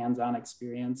giving them hands-on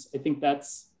experience. I think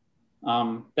that's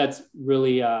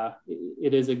really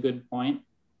it is a good point.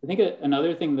 I think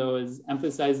another thing though is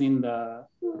emphasizing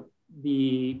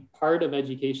the part of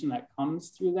education that comes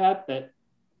through that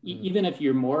even if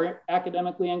you're more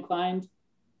academically inclined,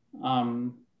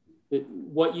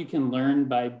 what you can learn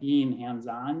by being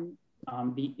hands-on,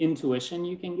 the intuition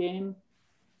you can gain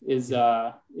is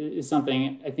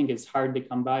something I think is hard to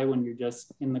come by when you're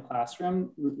just in the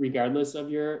classroom, regardless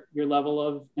of your level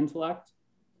of intellect.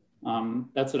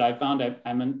 That's what I found.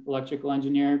 I'm an electrical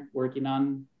engineer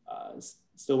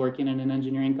still working in an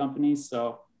engineering company.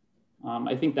 So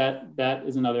I think that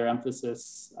is another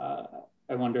emphasis.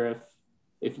 I wonder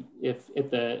if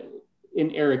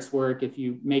in Eric's work, if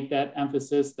you make that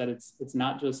emphasis that it's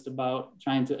not just about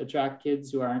trying to attract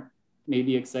kids who aren't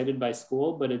maybe excited by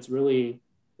school, but it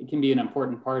can be an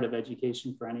important part of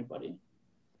education for anybody.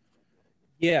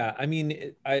 Yeah, I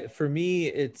mean, for me,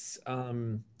 it's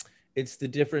the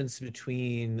difference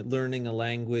between learning a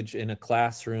language in a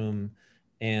classroom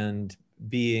and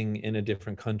being in a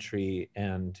different country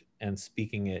and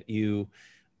speaking it.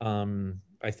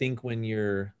 I think when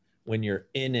you're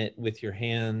in it with your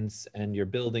hands and you're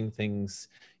building things,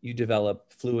 you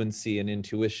develop fluency and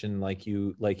intuition like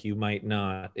you might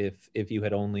not if you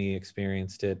had only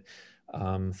experienced it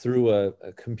through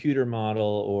a computer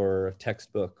model or a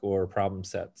textbook or problem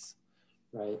sets.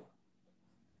 Right.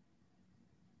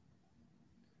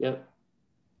 Yep.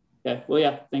 Okay. Well,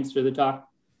 yeah. Thanks for the talk.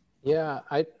 Yeah,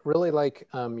 I really like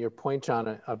your point,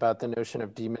 John, about the notion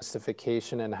of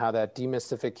demystification and how that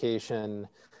demystification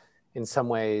in some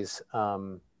ways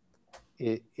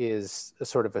is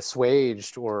sort of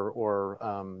assuaged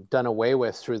or done away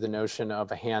with through the notion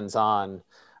of a hands-on.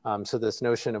 So this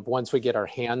notion of once we get our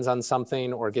hands on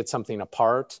something or get something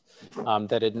apart,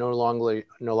 that it no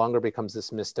longer becomes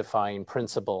this mystifying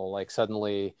principle. Like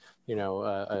suddenly, you know,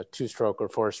 a two-stroke or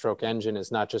four-stroke engine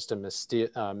is not just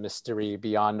a mystery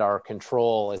beyond our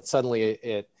control. It suddenly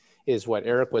it is what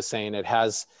Eric was saying.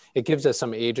 It gives us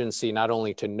some agency not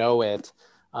only to know it.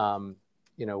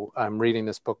 You know, I'm reading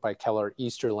this book by Keller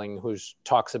Easterling, who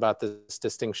talks about this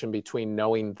distinction between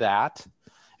knowing that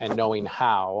and knowing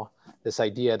how. This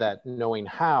idea that knowing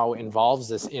how involves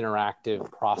this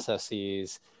interactive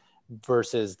processes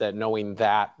versus that knowing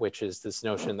that, which is this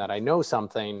notion that I know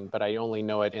something, but I only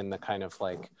know it in the kind of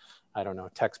like, I don't know,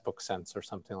 textbook sense or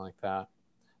something like that.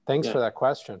 Thanks for that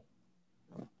question.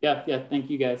 Yeah,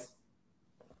 thank you guys.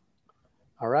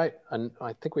 All right, and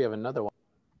I think we have another one.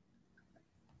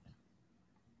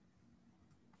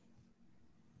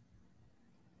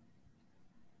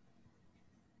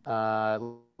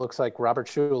 Looks like Robert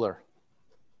Schuler.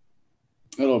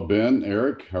 Hello, Ben,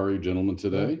 Eric. How are you gentlemen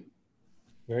today?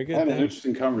 Very good. I had an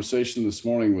interesting conversation this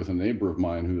morning with a neighbor of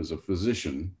mine who is a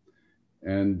physician,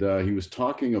 and he was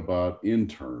talking about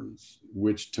interns,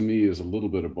 which to me is a little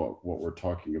bit about what we're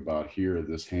talking about here,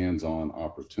 this hands-on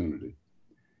opportunity.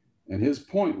 And his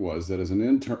point was that as an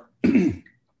intern,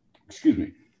 excuse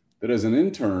me, that as an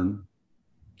intern,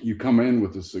 you come in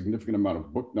with a significant amount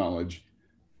of book knowledge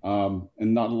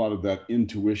and not a lot of that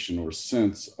intuition or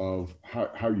sense of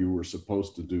how you were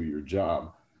supposed to do your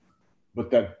job.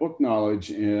 But that book knowledge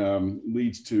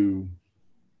leads to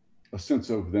a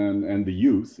sense of then, and the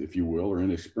youth, if you will, or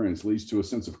inexperience, leads to a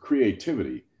sense of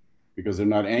creativity because they're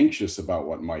not anxious about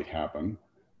what might happen.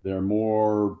 They're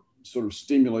more sort of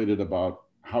stimulated about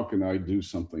how can I do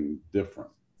something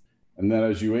different? And then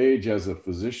as you age as a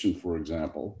physician, for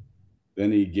example,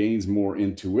 then he gains more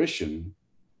intuition.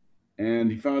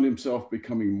 And he found himself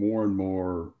becoming more and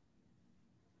more,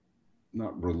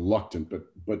 not reluctant,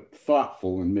 but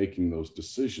thoughtful in making those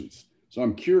decisions. So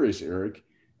I'm curious, Eric,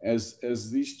 as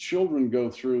these children go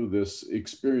through this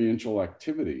experiential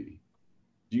activity,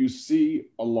 do you see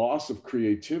a loss of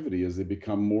creativity as they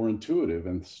become more intuitive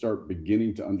and start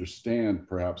beginning to understand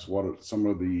perhaps what some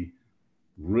of the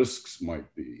risks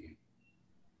might be?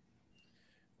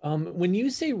 When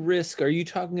you say risk, are you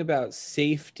talking about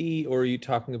safety or are you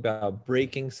talking about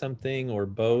breaking something or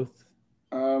both?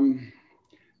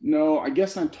 No, I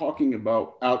guess I'm talking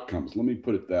about outcomes. Let me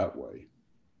put it that way.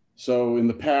 So in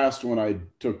the past, when I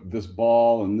took this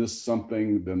ball and this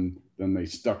something, then they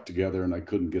stuck together and I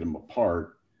couldn't get them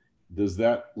apart. Does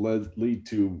that lead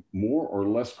to more or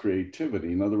less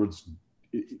creativity? In other words,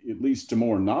 it leads to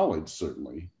more knowledge,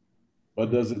 certainly. But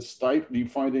does it do you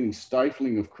find any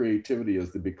stifling of creativity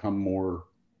as they become more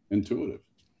intuitive?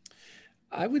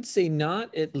 I would say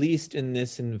not, at least in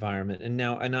this environment.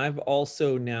 And I've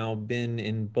also now been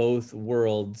in both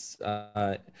worlds,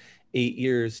 8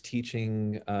 years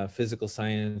teaching physical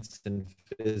science and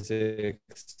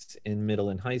physics in middle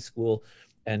and high school,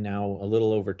 and now a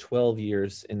little over 12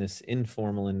 years in this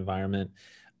informal environment.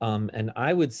 And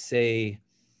I would say,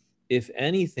 if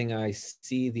anything, I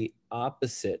see the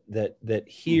opposite, that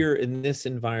here in this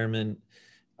environment,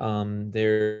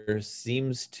 there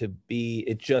seems to be,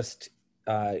 it just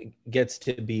gets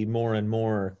to be more and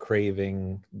more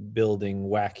craving, building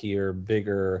wackier,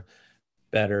 bigger,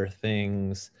 better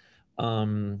things.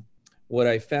 What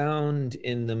I found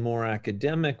in the more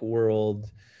academic world,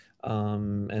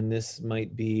 and this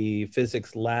might be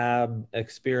physics lab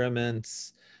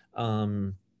experiments,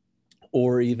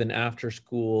 or even after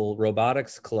school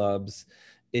robotics clubs,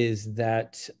 is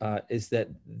that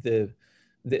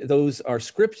those are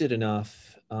scripted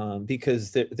enough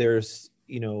because there's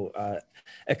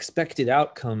expected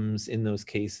outcomes in those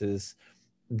cases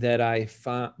that I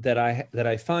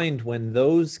find when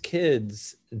those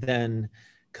kids then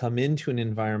come into an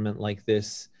environment like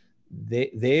this,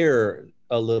 they're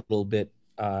a little bit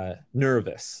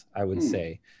nervous, I would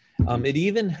say. It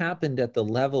even happened at the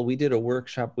level, we did a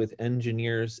workshop with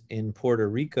engineers in Puerto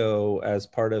Rico as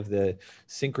part of the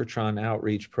synchrotron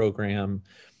outreach program.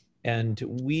 And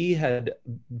we had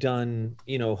done,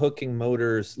 hooking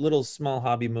motors, little small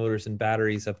hobby motors and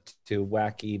batteries up to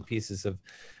wacky pieces of,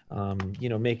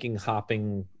 making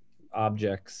hopping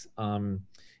objects.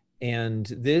 And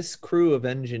this crew of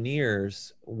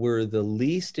engineers were the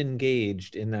least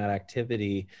engaged in that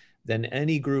activity than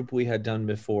any group we had done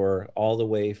before, all the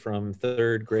way from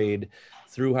third grade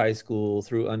through high school,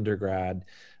 through undergrad.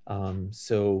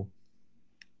 So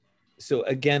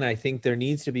again, I think there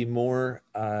needs to be more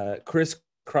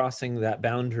crisscrossing that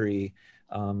boundary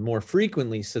more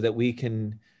frequently so that we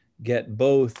can get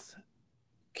both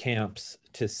camps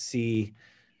to see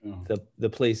the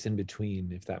place in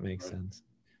between, if that makes sense.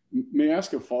 May I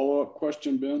ask a follow-up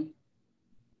question, Ben?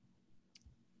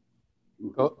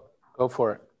 Go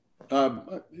for it.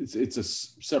 It's a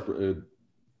separate.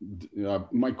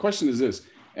 My question is this: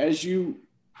 as you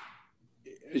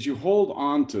hold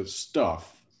on to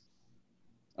stuff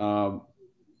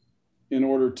in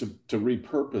order to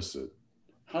repurpose it,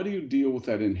 how do you deal with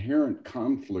that inherent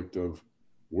conflict of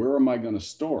where am I going to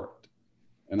store it?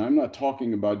 And I'm not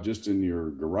talking about just in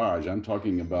your garage. I'm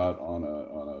talking about on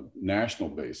a national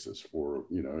basis. For,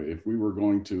 you know, if we were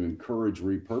going to encourage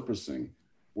repurposing,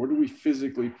 where do we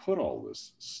physically put all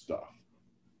this stuff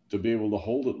to be able to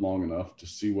hold it long enough to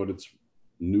see what its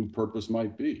new purpose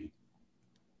might be?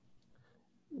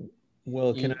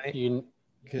 Well,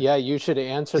 yeah, you should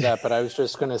answer that, but I was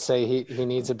just going to say he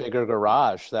needs a bigger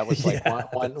garage. That was like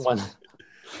one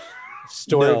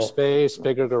storage space,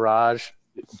 bigger garage.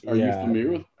 Are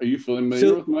you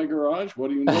familiar with my garage? What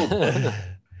do you know?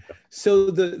 So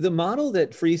the model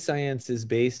that Free Science is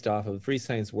based off of, Free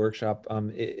Science Workshop,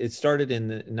 it started in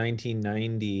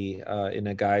 1990 in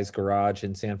a guy's garage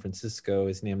in San Francisco.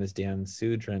 His name is Dan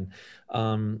Sudrin.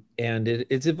 And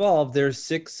it's evolved. There's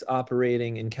 6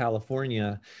 operating in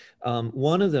California.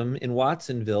 One of them in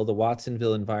Watsonville, the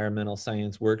Watsonville Environmental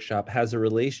Science Workshop, has a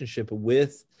relationship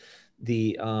with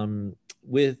the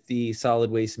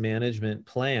solid waste management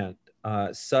plant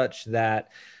such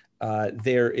that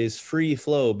there is free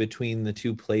flow between the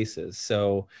 2 places.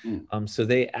 So, so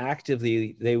they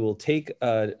will take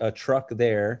a truck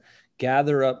there,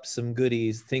 gather up some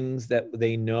goodies, things that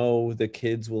they know the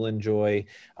kids will enjoy.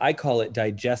 I call it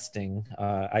digesting.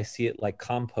 I see it like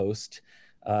compost,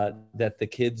 that the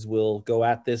kids will go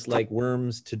at this like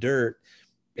worms to dirt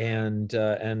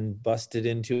and bust it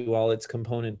into all its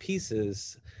component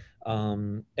pieces.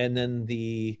 And then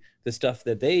the stuff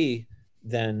that they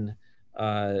then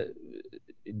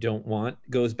don't want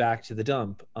goes back to the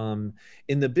dump.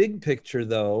 In the big picture,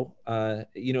 though,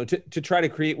 you know, to try to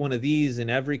create one of these in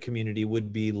every community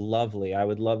would be lovely. I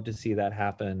would love to see that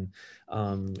happen.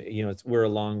 You know, we're a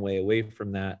long way away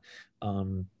from that.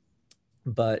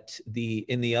 But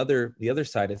the other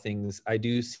side of things, I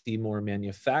do see more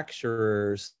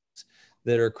manufacturers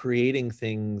that are creating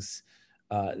things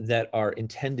that are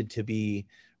intended to be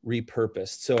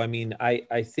repurposed. So I mean,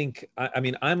 I think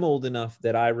I'm old enough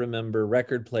that I remember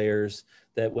record players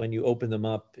that when you open them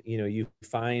up, you know, you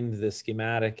find the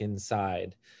schematic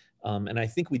inside. And I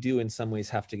think we do in some ways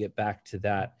have to get back to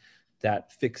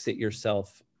that fix it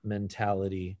yourself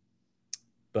mentality.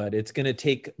 But it's going to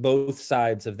take both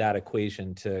sides of that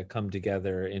equation to come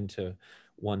together into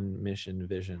one mission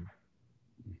vision.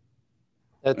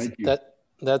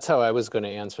 That's how I was going to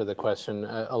answer the question,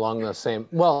 along the same,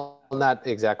 well, not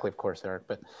exactly, of course, Eric,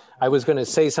 but I was going to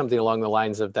say something along the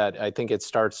lines of that. I think it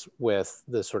starts with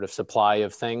the sort of supply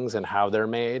of things and how they're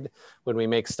made. When we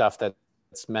make stuff that's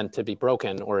meant to be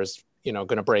broken or is, you know,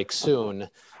 going to break soon,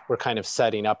 we're kind of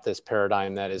setting up this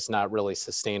paradigm that is not really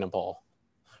sustainable.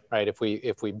 Right? If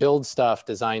we build stuff,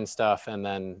 design stuff, and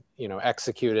then, you know,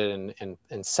 execute it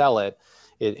and sell it,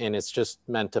 and it's just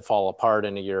meant to fall apart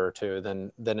in a year or two,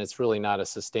 then it's really not a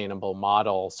sustainable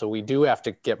model. So we do have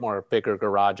to get bigger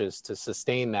garages to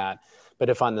sustain that. But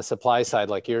if on the supply side,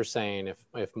 like you're saying,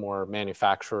 if more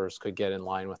manufacturers could get in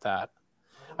line with that.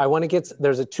 I want to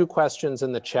there's 2 questions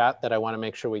in the chat that I want to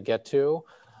make sure we get to.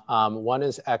 One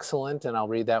is excellent, and I'll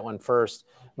read that one first.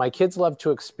 My kids love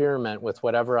to experiment with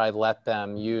whatever I let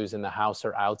them use in the house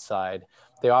or outside.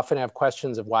 They often have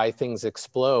questions of why things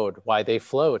explode, why they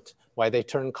float, why they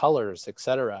turn colors,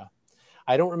 etc.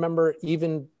 I don't remember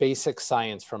even basic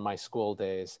science from my school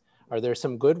days. Are there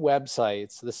some good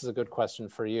websites? This is a good question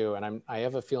for you, and I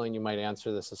have a feeling you might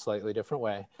answer this a slightly different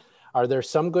way. Are there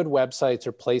some good websites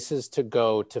or places to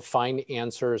go to find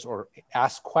answers or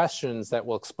ask questions that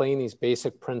will explain these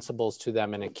basic principles to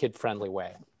them in a kid-friendly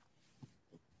way?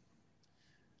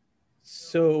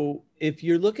 So if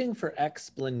you're looking for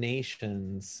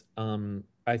explanations,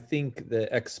 I think the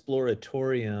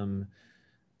Exploratorium,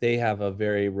 they have a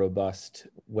very robust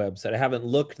website. I haven't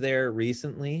looked there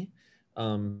recently,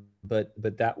 but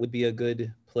that would be a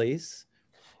good place.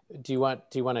 Do you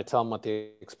want to tell them what the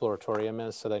Exploratorium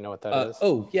is so they know what that is?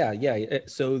 Oh, yeah.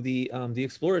 So the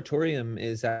Exploratorium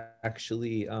is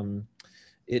actually,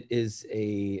 it is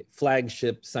a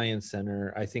flagship science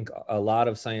center. I think a lot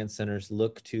of science centers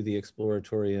look to the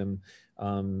Exploratorium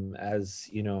as,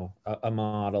 you know, a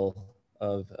model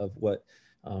of what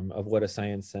of what a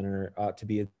science center ought to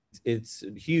be. It's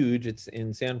huge. It's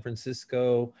in San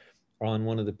Francisco on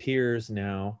one of the piers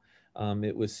now.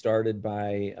 It was started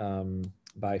by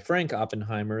Frank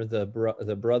Oppenheimer,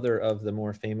 the brother of the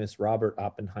more famous Robert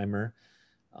Oppenheimer.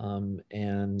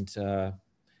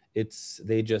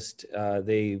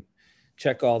 They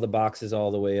check all the boxes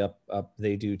all the way up.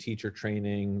 They do teacher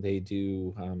training. They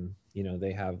do,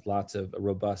 they have lots of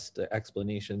robust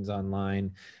explanations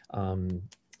online,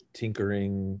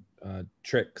 tinkering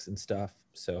tricks and stuff.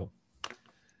 So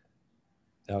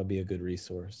that would be a good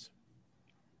resource.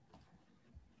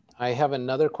 I have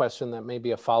another question that may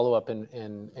be a follow-up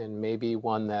and maybe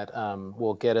one that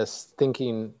will get us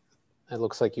thinking. It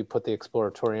looks like you put the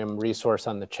Exploratorium resource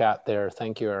on the chat there.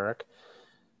 Thank you, Eric.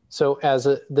 So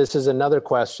this is another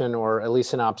question, or at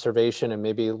least an observation, and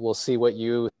maybe we'll see what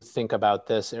you think about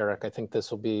this, Eric. I think this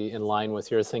will be in line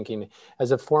with your thinking.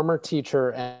 As a former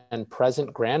teacher and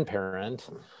present grandparent,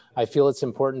 I feel it's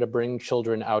important to bring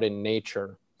children out in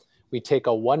nature. We take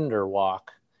a wonder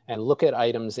walk and look at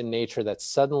items in nature that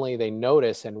suddenly they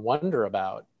notice and wonder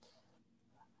about.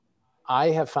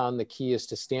 I have found the key is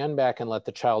to stand back and let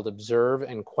the child observe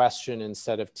and question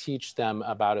instead of teach them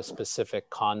about a specific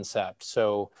concept.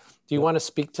 So do you want to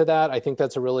speak to that? I think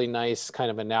that's a really nice kind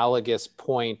of analogous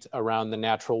point around the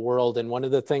natural world. And one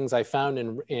of the things I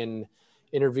found in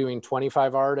interviewing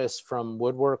 25 artists, from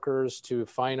woodworkers to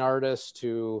fine artists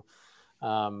to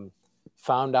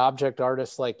found object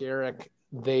artists like Eric,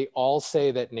 they all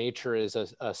say that nature is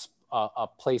a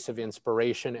place of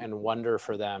inspiration and wonder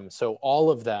for them. So all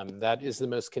of them, that is the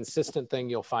most consistent thing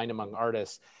you'll find among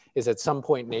artists, is at some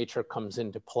point nature comes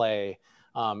into play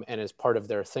and is part of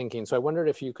their thinking. So I wondered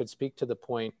if you could speak to the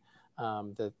point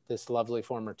that this lovely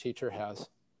former teacher has.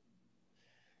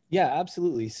 Yeah,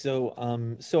 absolutely. So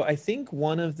I think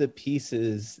one of the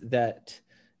pieces that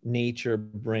nature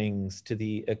brings to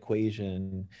the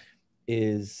equation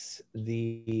is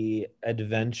the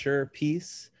adventure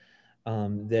piece.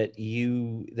 That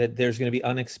there's going to be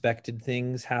unexpected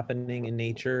things happening in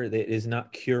nature that is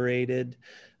not curated.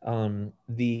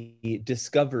 The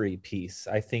discovery piece,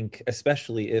 I think,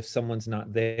 especially if someone's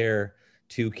not there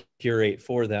to curate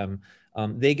for them,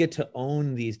 they get to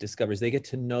own these discoveries. They get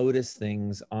to notice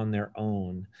things on their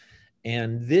own.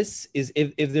 And this is,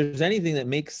 if there's anything that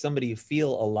makes somebody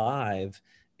feel alive,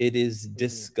 it is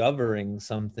discovering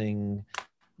something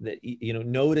that,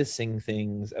 noticing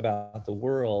things about the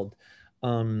world.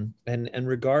 And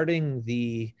regarding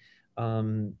the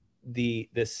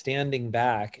standing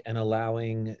back and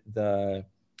allowing the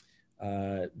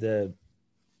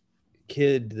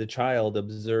child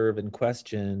observe and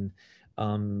question,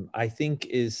 I think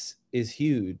is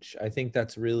huge. I think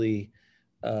that's really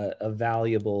a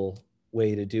valuable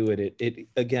way to do it. It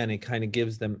again, it kind of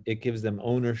gives them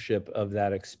ownership of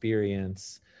that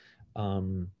experience.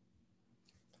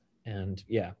 And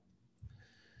yeah.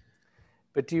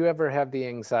 But do you ever have the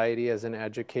anxiety as an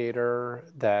educator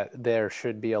that there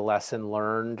should be a lesson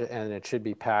learned and it should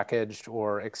be packaged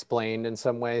or explained in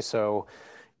some way? So,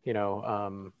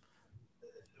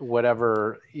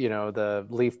 whatever, the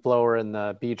leaf blower and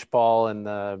the beach ball and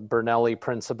the Bernoulli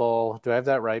principle. Do I have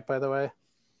that right, by the way?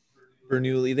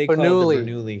 Bernoulli, they call it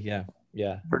the Bernoulli,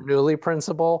 yeah. Bernoulli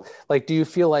principle. Like, do you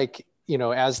feel like,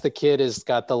 as the kid has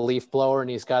got the leaf blower and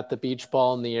he's got the beach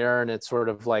ball in the air and it's sort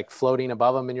of like floating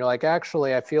above him, and you're like,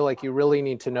 actually, I feel like you really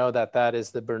need to know that that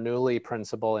is the Bernoulli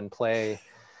principle in play.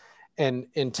 And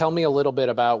tell me a little bit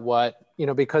about what,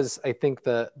 because I think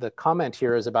the comment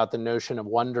here is about the notion of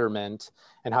wonderment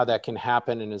and how that can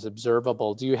happen and is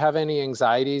observable. Do you have any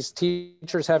anxieties?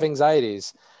 Teachers have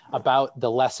anxieties about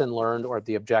the lesson learned or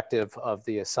the objective of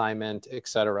the assignment, et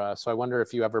cetera. So I wonder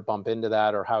if you ever bump into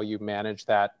that or how you manage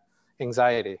that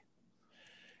anxiety.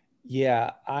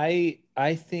 Yeah, I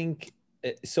think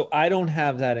so. I don't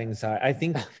have that anxiety. I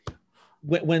think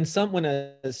when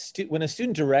a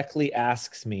student directly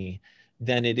asks me,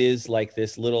 then it is like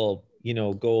this little,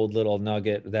 gold little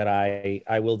nugget that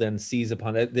I will then seize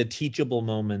upon. The teachable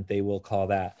moment, they will call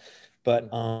that. But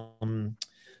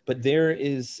there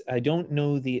is, I don't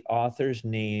know the author's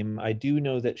name. I do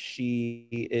know that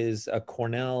she is a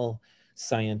Cornell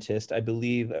scientist, I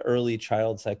believe, early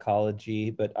child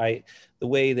psychology. But the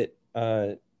way that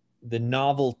the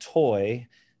novel Toy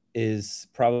is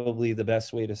probably the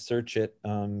best way to search it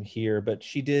here. But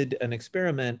she did an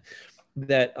experiment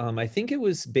that I think it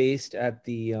was based at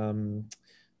the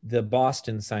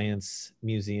Boston Science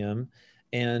Museum.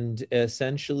 And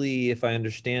essentially, if I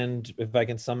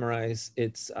can summarize,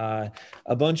 it's a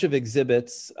bunch of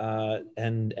exhibits,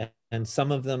 and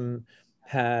some of them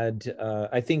had,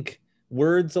 I think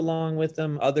words along with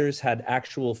them. Others had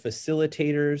actual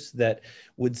facilitators that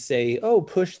would say, oh,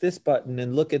 push this button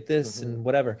and look at this and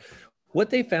whatever. What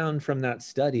they found from that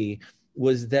study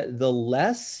was that the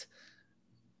less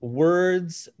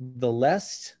words, the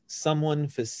less someone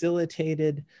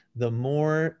facilitated, the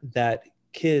more that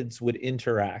kids would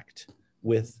interact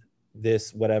with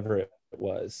this, whatever it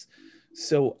was.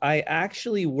 So I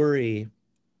actually worry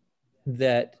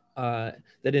that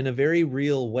that in a very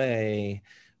real way,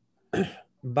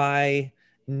 by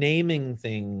naming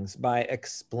things, by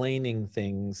explaining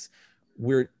things,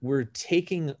 we're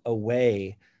taking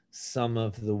away some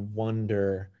of the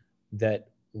wonder that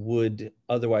would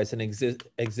otherwise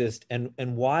exist.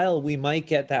 And while we might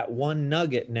get that one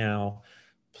nugget now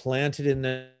planted in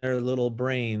their little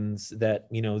brains that,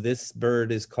 you know, this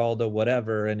bird is called a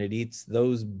whatever and it eats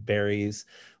those berries,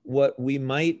 what we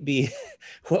might be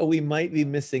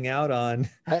missing out on.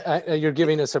 You're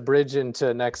giving us a bridge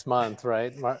into next month,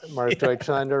 right? Mark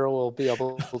Deutschlander will be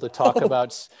able to talk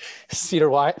about cedar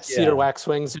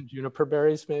waxwings and juniper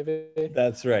berries, maybe.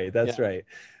 That's right. That's right.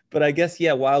 But I guess,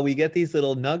 while we get these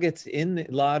little nuggets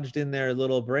lodged in their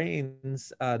little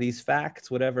brains, these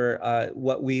facts, whatever,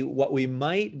 what we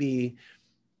might be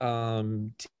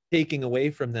taking away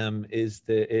from them is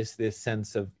this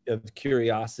sense of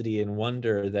curiosity and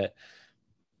wonder that,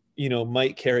 you know,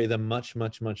 might carry them much,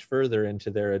 much, much further into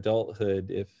their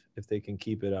adulthood if they can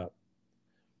keep it up.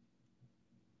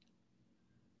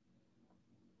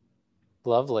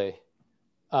 Lovely.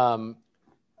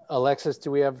 Alexis,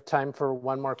 do we have time for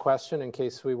one more question in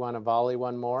case we want to volley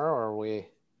one more, or are we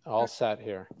all set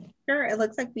here? Sure, it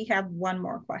looks like we have one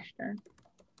more question.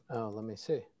 Oh, let me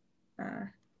see.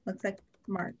 Looks like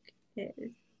Mark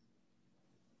is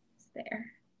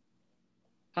there.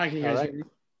 Hi, can you guys hear me?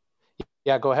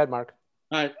 Yeah, go ahead, Mark.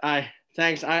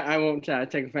 Thanks. I won't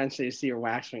take offense to your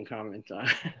waxwing comment.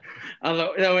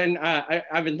 Although,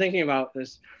 I've been thinking about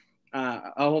this,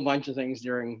 a whole bunch of things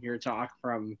during your talk,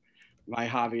 from my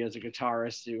hobby as a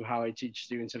guitarist to how I teach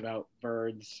students about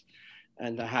birds,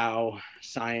 and to how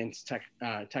science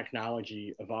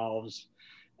technology evolves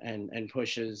and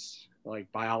pushes like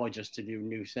biologists to do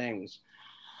new things.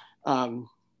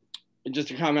 Just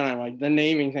to comment on like the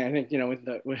naming thing, I think, you know,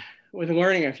 with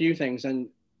learning a few things, and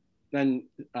then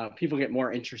people get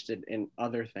more interested in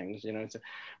other things. You know,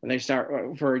 when they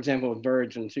start, for example, with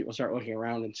birds, and people start looking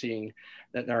around and seeing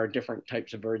that there are different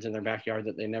types of birds in their backyard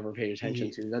that they never paid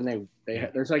attention to, then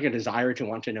there's like a desire to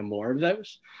want to know more of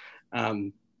those,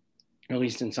 at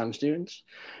least in some students.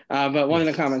 But one of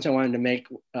the comments I wanted to make,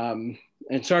 and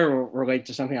sort of relate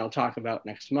to something I'll talk about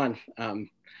next month,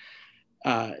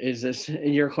 is this,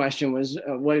 your question was,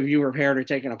 what have you repaired or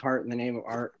taken apart in the name of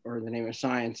art or the name of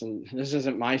science? And this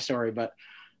isn't my story, but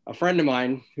a friend of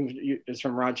mine who is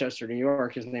from Rochester, New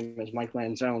York, his name is Mike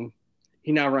Lanzone.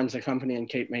 He now runs a company in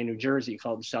Cape May, New Jersey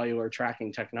called Cellular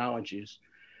Tracking Technologies.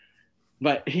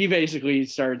 But he basically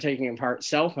started taking apart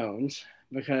cell phones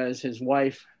because his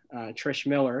wife, Trish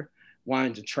Miller,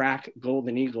 wanted to track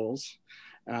golden eagles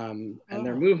and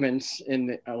their movements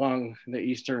along the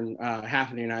eastern half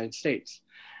of the United States.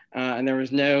 And there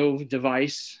was no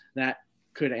device that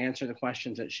could answer the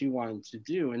questions that she wanted to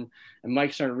do. And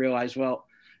Mike started to realize, well,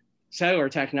 cellular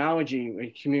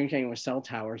technology, communicating with cell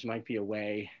towers, might be a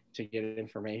way to get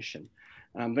information.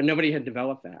 But nobody had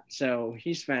developed that. So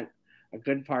he spent a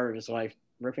good part of his life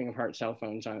ripping apart cell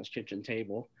phones on his kitchen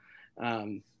table.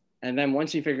 And then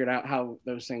once he figured out how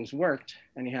those things worked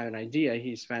and he had an idea,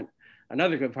 he spent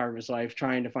another good part of his life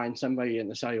trying to find somebody in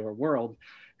the cellular world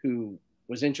who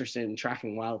was interested in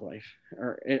tracking wildlife,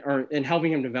 or in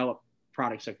helping him develop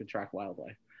products that could track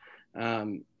wildlife.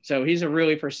 So he's a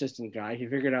really persistent guy. He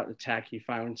figured out the tech. He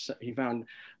found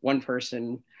one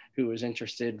person who was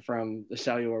interested from the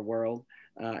cellular world,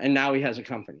 and now he has a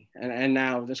company. And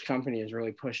now this company is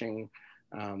really pushing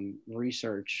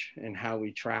research in how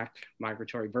we track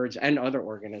migratory birds and other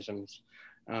organisms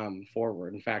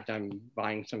forward. In fact, I'm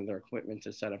buying some of their equipment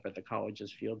to set up at the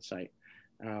college's field site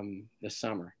this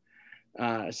summer.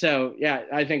 So yeah,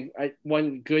 I think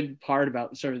one good part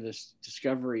about sort of this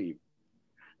discovery,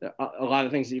 a lot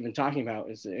of things that you've been talking about,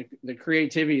 is the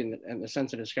creativity and the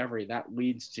sense of discovery that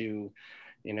leads to,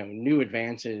 you know, new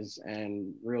advances,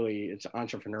 and really it's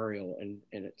entrepreneurial in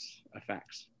its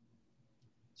effects.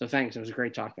 So thanks. It was a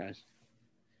great talk, guys.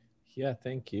 Yeah,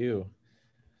 thank you.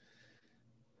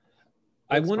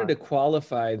 I wanted to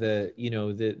qualify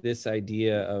this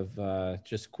idea of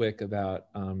just quick about,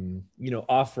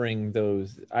 offering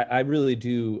those. I really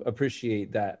do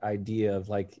appreciate that idea of,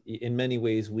 like, in many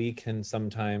ways we can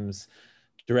sometimes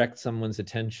direct someone's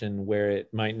attention where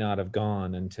it might not have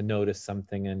gone, and to notice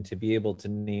something and to be able to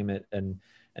name it and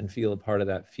feel a part of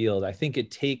that field. I think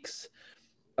it's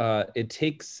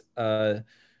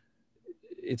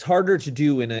harder to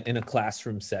do in a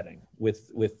classroom setting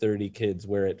with 30 kids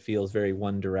where it feels very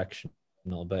one directional,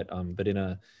 but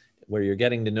where you're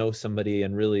getting to know somebody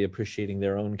and really appreciating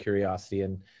their own curiosity,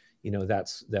 and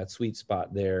that sweet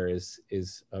spot there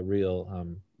is a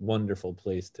real wonderful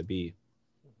place to be.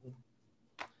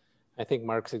 I think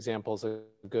Mark's example is a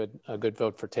good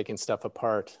vote for taking stuff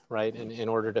apart, right? In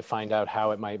order to find out how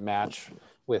it might match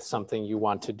with something you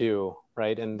want to do,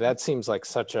 right? And that seems like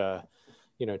such a,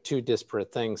 two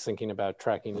disparate things, thinking about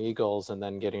tracking eagles and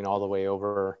then getting all the way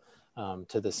over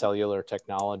to the cellular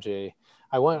technology.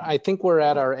 I think we're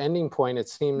at our ending point. It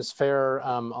seems fair.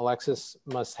 Alexis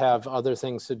must have other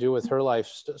things to do with her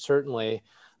life, certainly.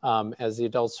 As the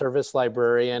adult service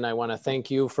librarian, I want to thank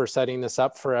you for setting this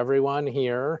up for everyone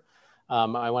here.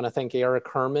 I want to thank Eric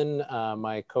Herman,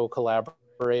 my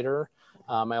co-collaborator.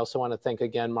 I also want to thank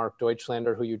again Mark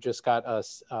Deutschlander, who you just got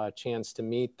a chance to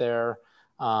meet there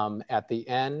at the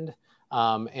end.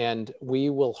 And we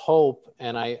will hope,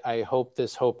 and I hope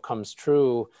this hope comes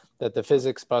true, that the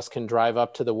physics bus can drive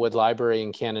up to the Wood Library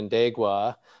in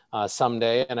Canandaigua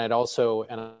someday. And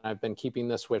I've been keeping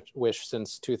this wish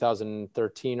since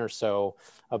 2013 or so,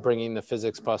 of bringing the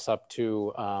physics bus up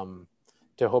to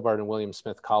Hobart and William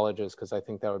Smith colleges, because I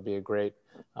think that would be a great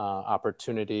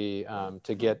opportunity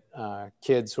to get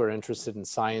kids who are interested in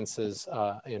sciences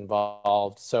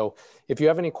involved. So if you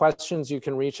have any questions, you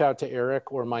can reach out to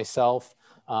Eric or myself.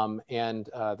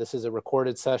 This is a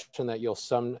recorded session that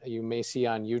you may see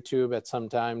on YouTube at some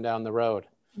time down the road.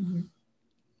 Mm-hmm.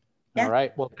 Yeah. All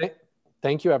right. Well,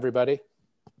 thank you, everybody.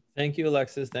 Thank you,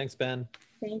 Alexis. Thanks, Ben.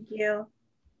 Thank you.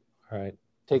 All right.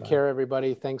 Take care,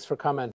 everybody. Thanks for coming.